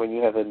experience when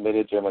you have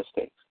admitted your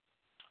mistakes?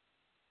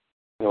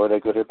 Were they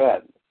good or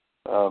bad?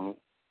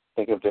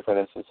 Think of different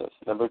instances.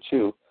 Number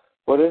 2,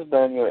 what has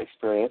been your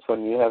experience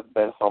when you have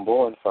been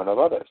humble in front of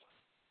others?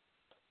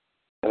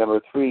 And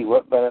number 3,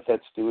 what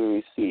benefits do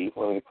we receive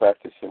when we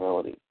practice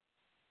humility?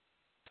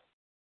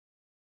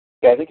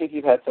 I think if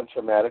you've had some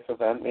traumatic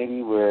event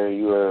maybe where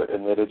you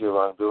admitted your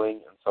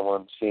wrongdoing and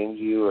someone shamed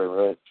you or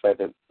really tried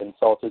to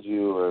insulted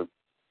you or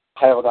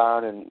piled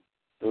on and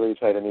really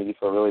tried to make you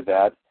feel really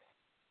bad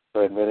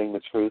for admitting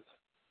the truth,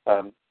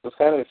 those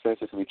kind of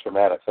experiences can be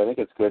traumatic. So I think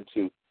it's good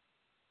to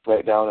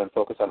write down and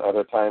focus on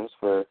other times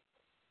where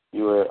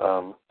you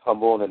were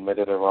humble and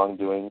admitted a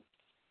wrongdoing,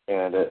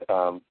 and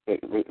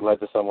it led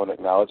to someone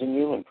acknowledging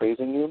you and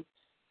praising you.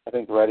 I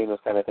think writing those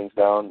kind of things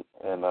down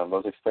and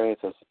those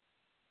experiences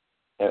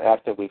and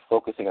actively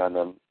focusing on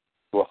them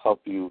will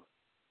help you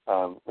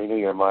renew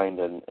your mind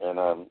and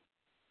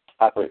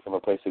operate from a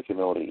place of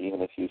humility,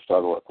 even if you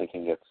struggle with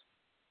thinking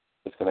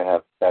it's going to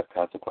have bad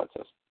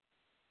consequences.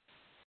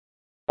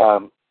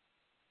 The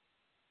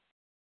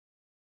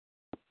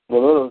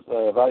little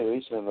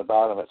evaluation in the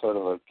bottom is sort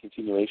of a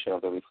continuation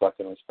of the reflect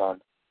and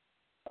respond.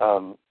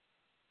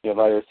 You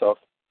evaluate yourself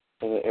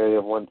in the area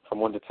of from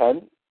 1 to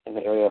 10, in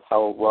the area of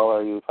how well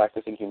are you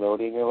practicing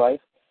humility in your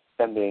life,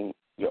 10 being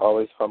you're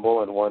always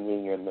humble and 1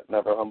 being you're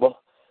never humble.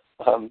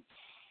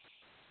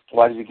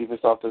 Why did you give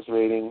yourself this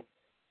rating?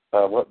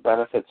 What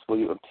benefits will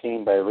you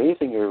obtain by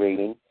raising your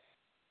rating?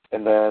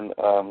 And then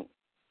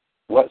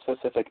what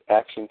specific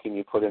action can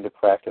you put into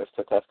practice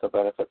to test the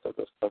benefits of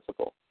this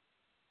principle?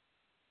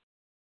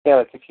 Yeah,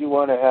 like if you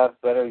want to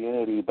have better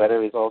unity, better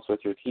results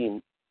with your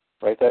team,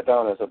 write that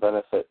down as a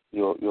benefit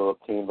you'll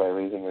obtain by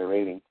raising your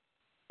rating.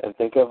 And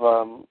think of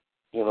 1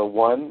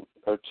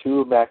 or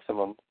 2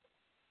 maximum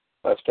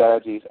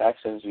strategies,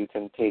 actions you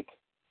can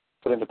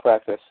put into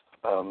practice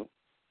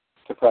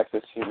to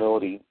practice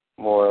humility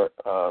more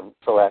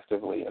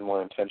proactively and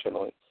more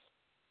intentionally.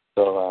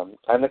 So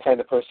I'm the kind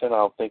of person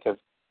I'll think of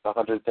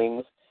 100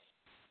 things.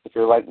 If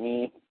you're like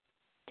me,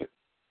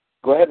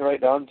 go ahead and write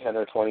down 10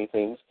 or 20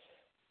 things,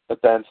 but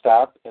then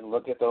stop and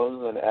look at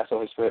those and ask the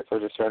Holy Spirit for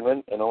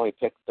discernment and only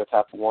pick the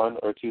top 1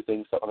 or 2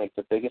 things that will make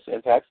the biggest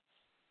impact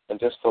and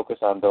just focus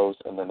on those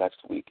in the next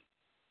week.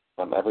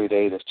 Every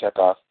day, just check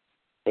off,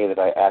 hey, that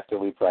I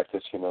actively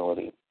practice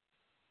humility,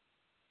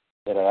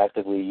 that I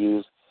actively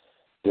use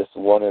this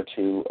 1 or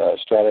 2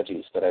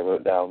 strategies that I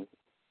wrote down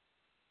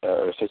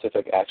or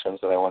specific actions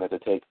that I wanted to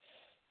take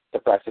to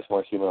practice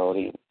more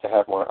humility, to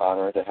have more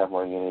honor, to have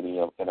more unity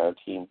in our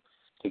team,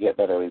 to get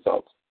better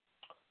results.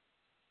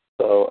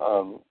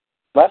 So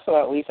last but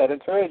not least, I'd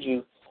encourage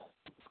you,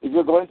 if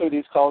you're going through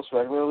these calls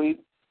regularly,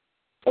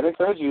 I'd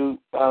encourage you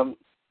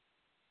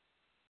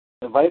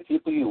invite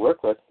people you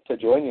work with to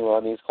join you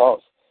on these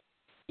calls.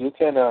 You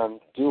can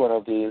do one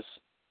of these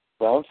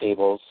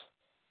roundtables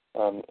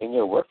in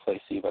your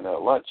workplace, even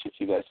at lunch, if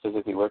you guys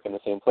physically work in the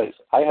same place.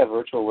 I have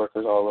virtual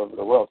workers all over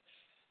the world.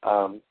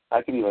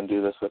 I could even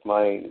do this with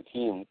my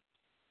team,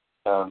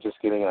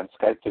 just getting on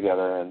Skype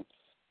together and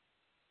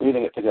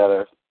reading it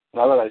together.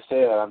 Now that I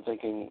say that, I'm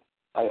thinking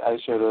I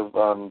should have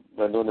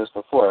been doing this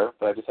before,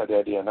 but I just had the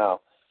idea now.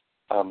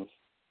 I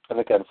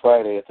think on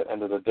Friday, at the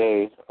end of the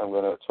day,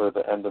 toward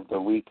the end of the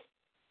week,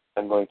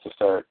 I'm going to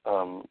start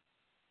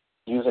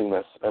using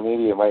this. Or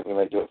maybe we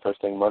might do it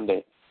first thing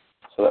Monday,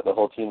 so that the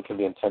whole team can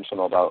be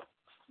intentional about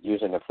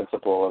using the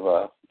principle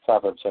of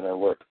Proverbs in their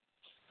work.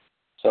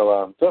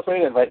 So feel free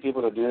to invite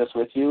people to do this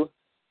with you.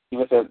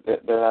 Even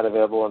if they're not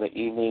available in the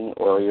evening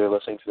or you're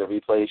listening to the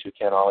replays, you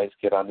can't always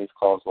get on these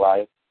calls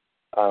live.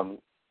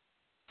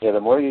 The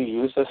more you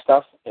use this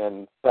stuff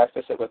and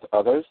practice it with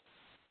others,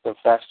 the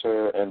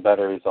faster and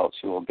better results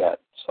you will get.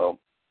 So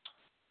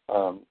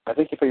I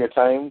thank you for your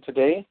time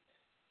today.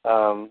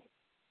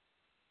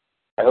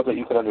 I hope that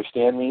you can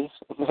understand me.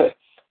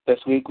 This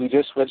week we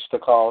just switched the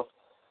calls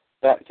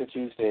back to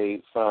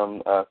Tuesday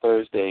from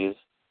Thursdays.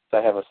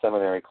 I have a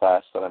seminary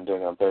class that I'm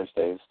doing on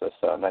Thursdays this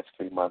next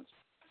 3 months.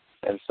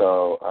 And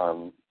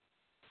so,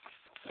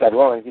 God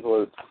willing, people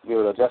will be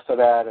able to adjust to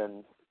that,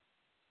 and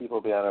people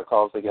will be on our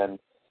calls again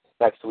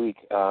next week.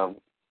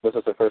 This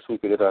was the first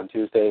week we did it on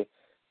Tuesday.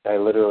 I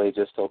literally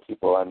just told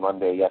people on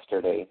Monday,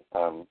 yesterday,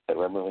 that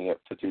we're moving it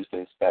to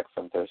Tuesdays back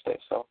from Thursday.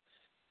 So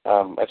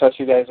I trust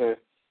you guys are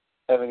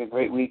having a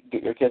great week.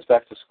 Get your kids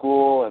back to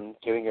school and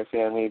getting your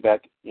family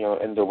back,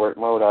 into work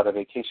mode, out of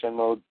vacation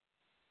mode.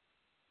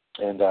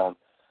 And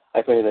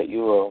I pray that you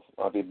will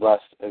be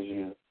blessed as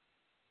you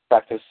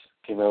practice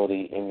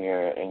humility in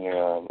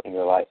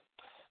your life.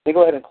 Let me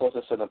go ahead and close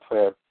this in a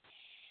prayer.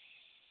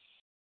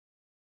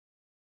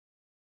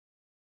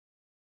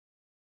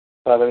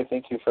 Father, I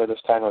thank you for this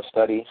time of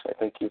study. I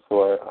thank you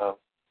for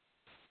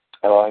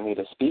allowing me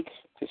to speak,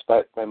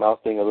 despite my mouth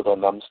being a little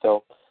numb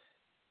still.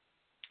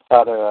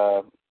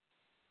 Father,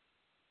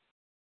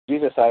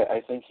 Jesus,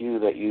 I thank you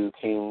that you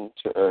came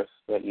to earth,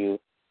 that you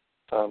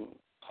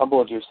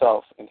humbled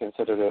yourself and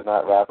considered it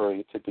not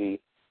robbery to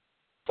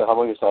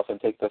humble yourself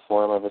and take the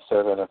form of a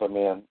servant of a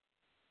man.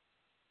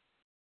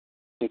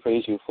 We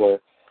praise you for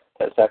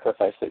that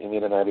sacrifice that you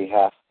made on our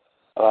behalf.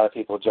 A lot of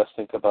people just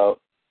think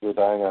about your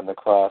dying on the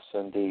cross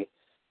and the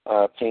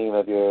pain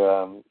of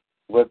your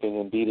whipping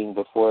and beating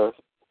before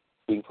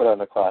being put on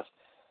the cross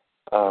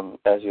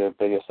as your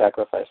biggest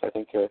sacrifice. I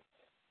think you're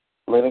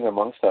living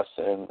amongst us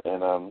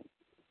and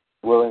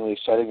willingly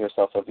shedding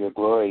yourself of your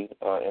glory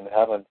in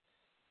heaven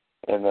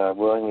and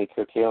willingly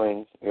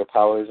curtailing your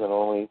powers and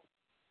only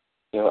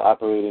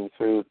operating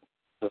through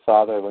the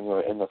Father when you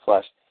were in the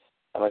flesh.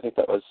 And I think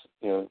that was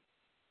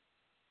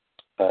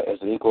as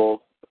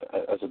equal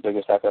as the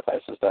biggest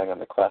sacrifice as dying on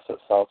the cross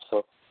itself.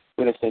 So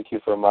we just thank you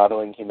for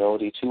modeling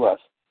humility to us.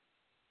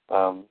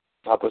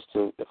 Help us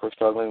to, if we're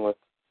struggling with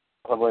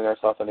humbling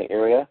ourselves in the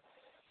area,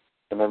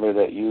 remember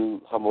that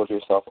you humbled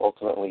yourself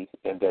ultimately,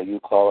 and that you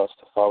call us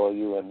to follow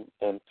you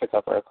and pick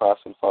up our cross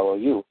and follow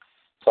you.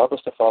 So help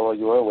us to follow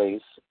your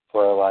ways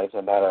for our lives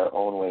and not our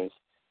own ways.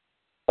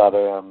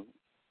 Father,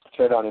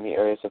 tear down any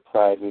areas of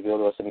pride. Reveal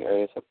to us any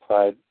areas of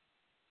pride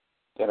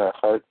in our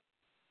heart,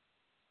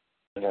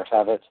 in our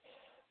habits,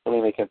 and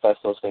we may confess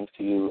those things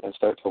to you and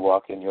start to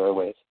walk in your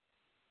ways.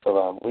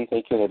 So we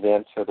thank you in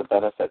advance for the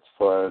benefits,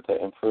 for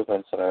the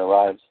improvements in our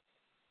lives,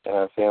 in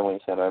our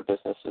families, and our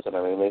businesses, and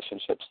our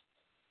relationships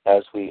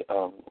as we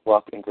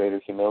walk in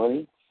greater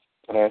humility.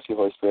 And I ask you,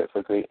 Holy Spirit,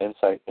 for great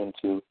insight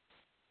into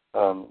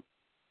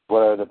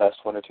what are the best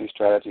one or two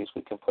strategies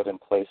we can put in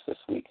place this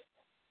week,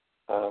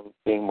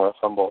 being more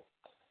humble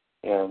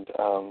and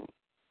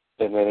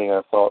admitting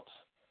our faults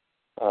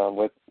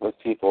with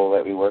people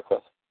that we work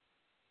with,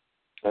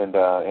 and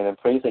in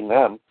praising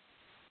them,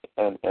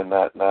 and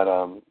not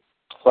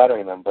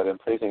flattering them, but in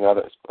praising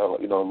others.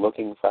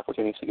 Looking for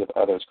opportunities to give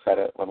others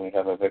credit when we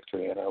have a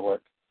victory in our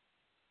work.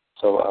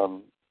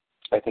 So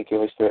I thank you,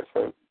 Holy Spirit,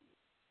 for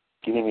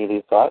giving me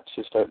these thoughts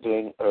to start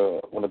doing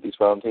one of these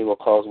roundtable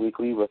calls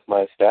weekly with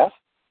my staff,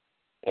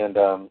 and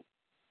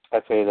I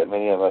pray that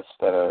many of us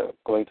that are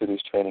going through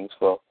these trainings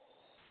will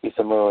be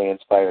similarly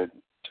inspired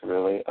to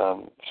really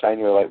shine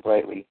your light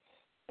brightly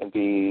and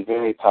be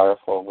very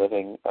powerful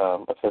living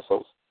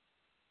epistles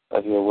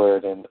of your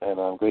word and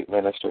great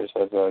ministers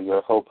of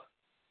your hope,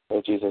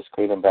 Lord Jesus,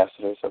 great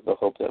ambassadors of the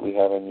hope that we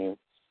have in you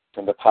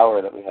and the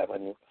power that we have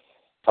in you.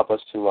 Help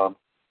us to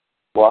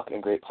walk in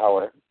great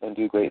power and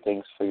do great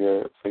things for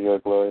your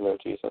glory, Lord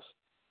Jesus.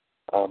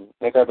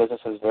 Make our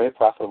businesses very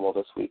profitable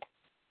this week.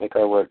 Make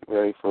our work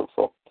very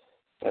fruitful.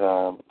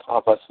 And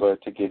help us,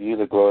 Lord, to give you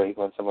the glory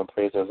when someone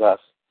praises us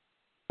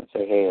and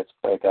say, hey, it's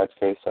by God's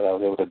grace that I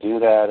was able to do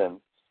that, and,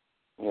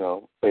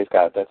 praise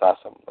God, that's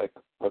awesome. Like,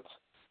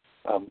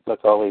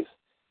 let's always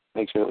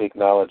make sure that we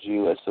acknowledge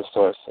you as the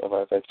source of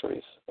our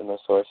victories and the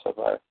source of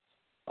our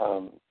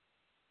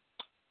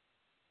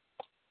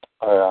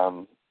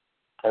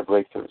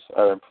breakthroughs,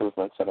 our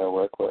improvements in our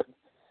work, Lord,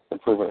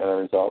 improvement in our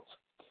results.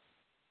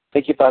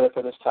 Thank you, Father,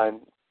 for this time,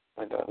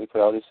 and we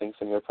pray all these things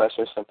in your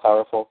precious and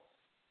powerful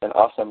and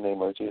awesome name,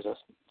 Lord Jesus.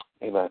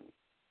 Amen.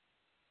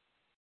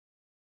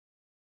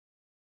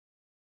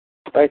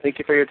 All right, thank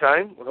you for your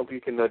time. We hope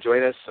you can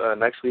join us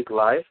next week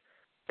live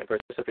and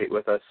participate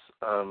with us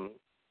on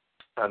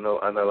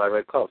the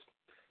LaRed calls.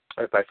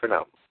 All right, bye for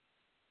now.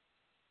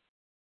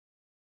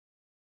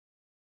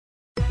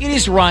 It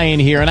is Ryan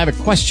here, and I have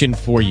a question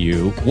for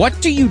you.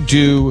 What do you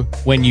do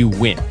when you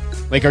win?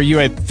 Like, are you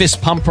a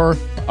fist pumper,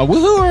 a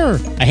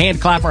woohooer, a hand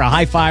clapper, a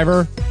high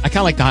fiver? I kind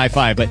of like the high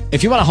five, but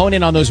if you want to hone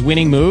in on those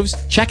winning moves,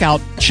 check out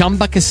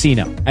Chumba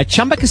Casino. At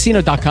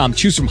ChumbaCasino.com,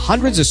 choose from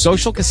hundreds of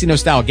social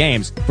casino-style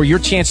games for your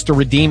chance to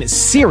redeem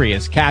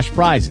serious cash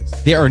prizes.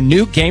 There are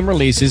new game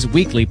releases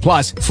weekly,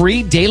 plus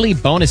free daily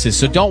bonuses,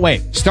 so don't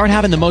wait. Start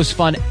having the most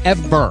fun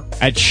ever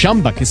at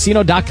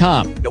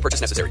ChumbaCasino.com. No purchase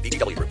necessary.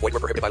 VGW. Void where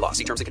prohibited by law.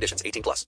 See terms and conditions. 18+.